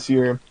early this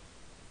year,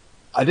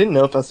 I didn't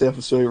know if SAF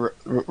was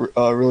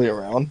really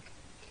around,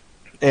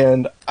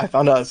 and I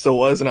found out it still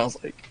was, and I was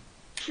like,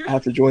 I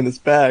have to join this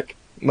back.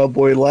 My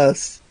boy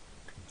Les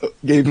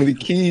gave me the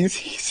keys.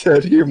 He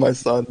said, "Here, my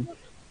son,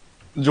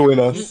 join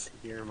us."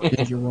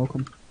 Yeah, you're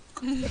welcome.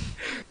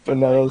 But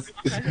no,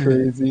 it's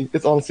crazy.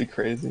 It's honestly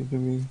crazy to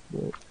me.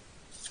 But...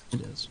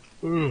 It is.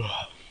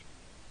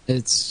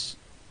 It's.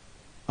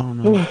 I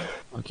don't know.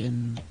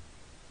 Fucking.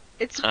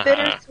 It's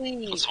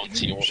bittersweet.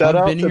 Shout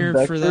I've out been to here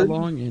for that Beckford.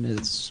 long, and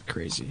it's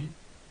crazy.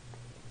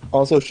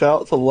 Also,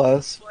 shout out to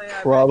Les,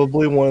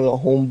 probably one of the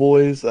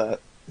homeboys that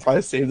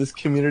probably saved this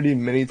community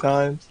many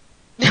times.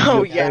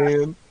 Oh, Just yeah.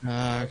 saying. Come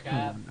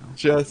on now.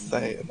 Just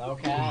saying. No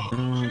cap.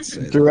 Don't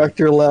say that.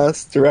 Director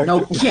Les, director.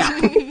 No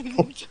cap.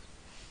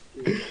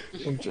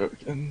 I'm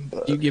joking,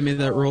 but You give me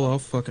that role, I'll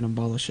fucking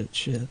abolish it.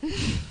 Shit.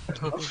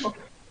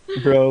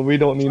 bro, we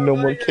don't need no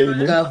more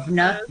Caden.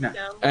 Governor. No.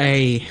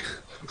 Hey,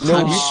 No,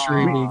 I'm we-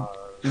 streaming.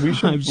 We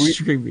should. I'm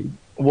streaming.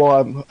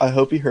 Well, I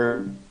hope he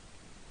heard.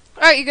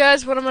 Alright, you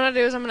guys, what I'm gonna do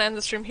is I'm gonna end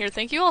the stream here.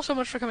 Thank you all so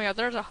much for coming out.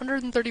 There's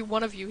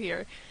 131 of you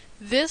here.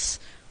 This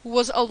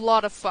was a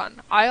lot of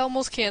fun. I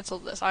almost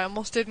canceled this. I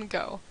almost didn't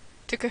go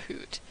to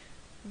Kahoot.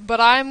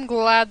 But I'm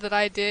glad that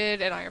I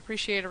did, and I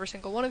appreciate every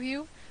single one of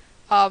you.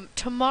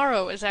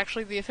 Tomorrow is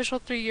actually the official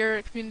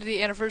 3-year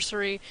community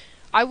anniversary.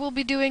 I will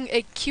be doing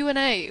a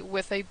Q&A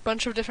with a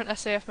bunch of different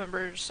SAF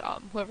members,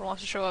 whoever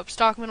wants to show up.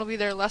 Stockman will be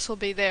there, Les will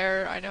be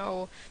there, I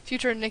know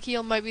Future and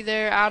Nikhil might be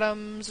there,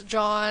 Adams,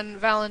 John,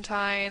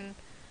 Valentine.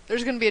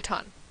 There's gonna be a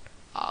ton.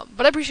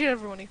 But I appreciate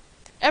everyone,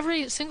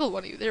 every single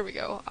one of you. There we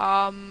go.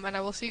 And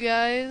I will see you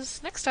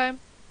guys next time.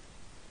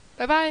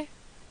 Bye-bye.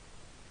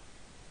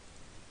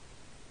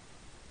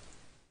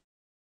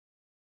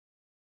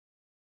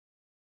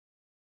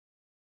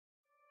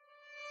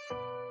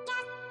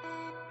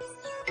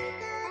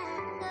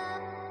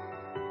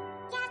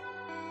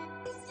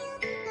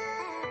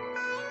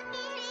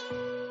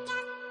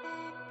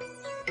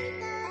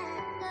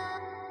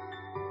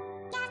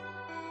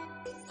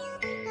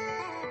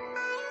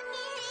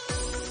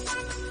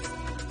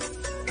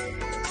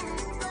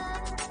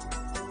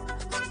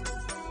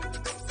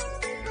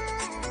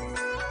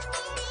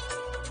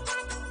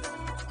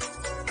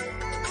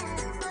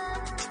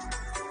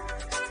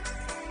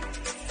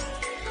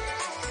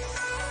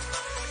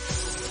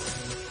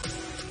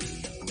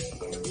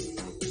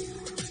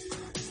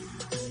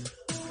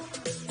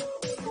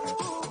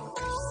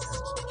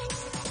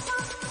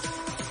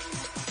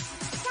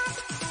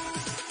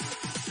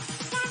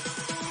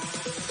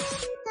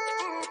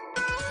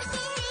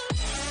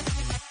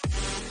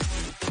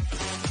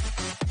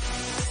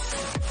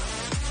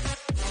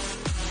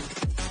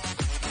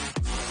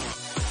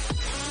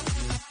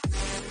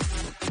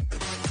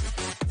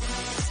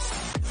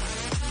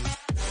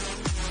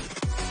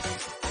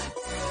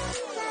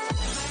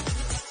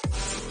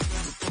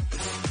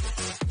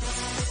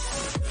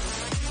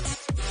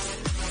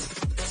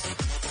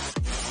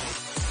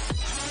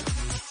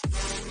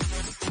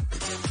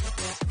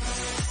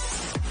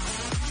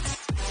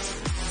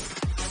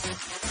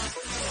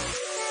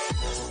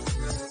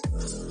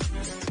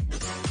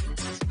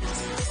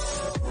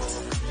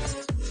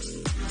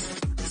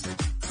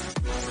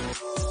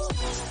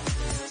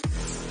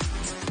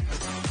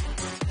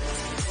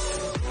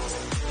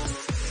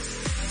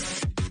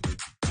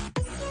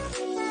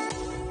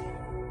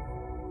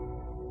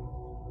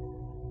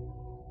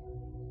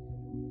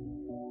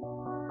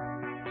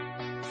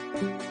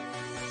 Thank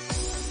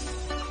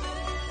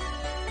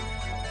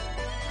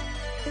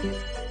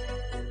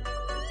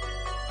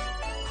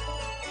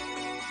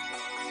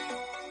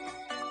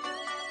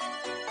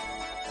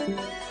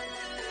you.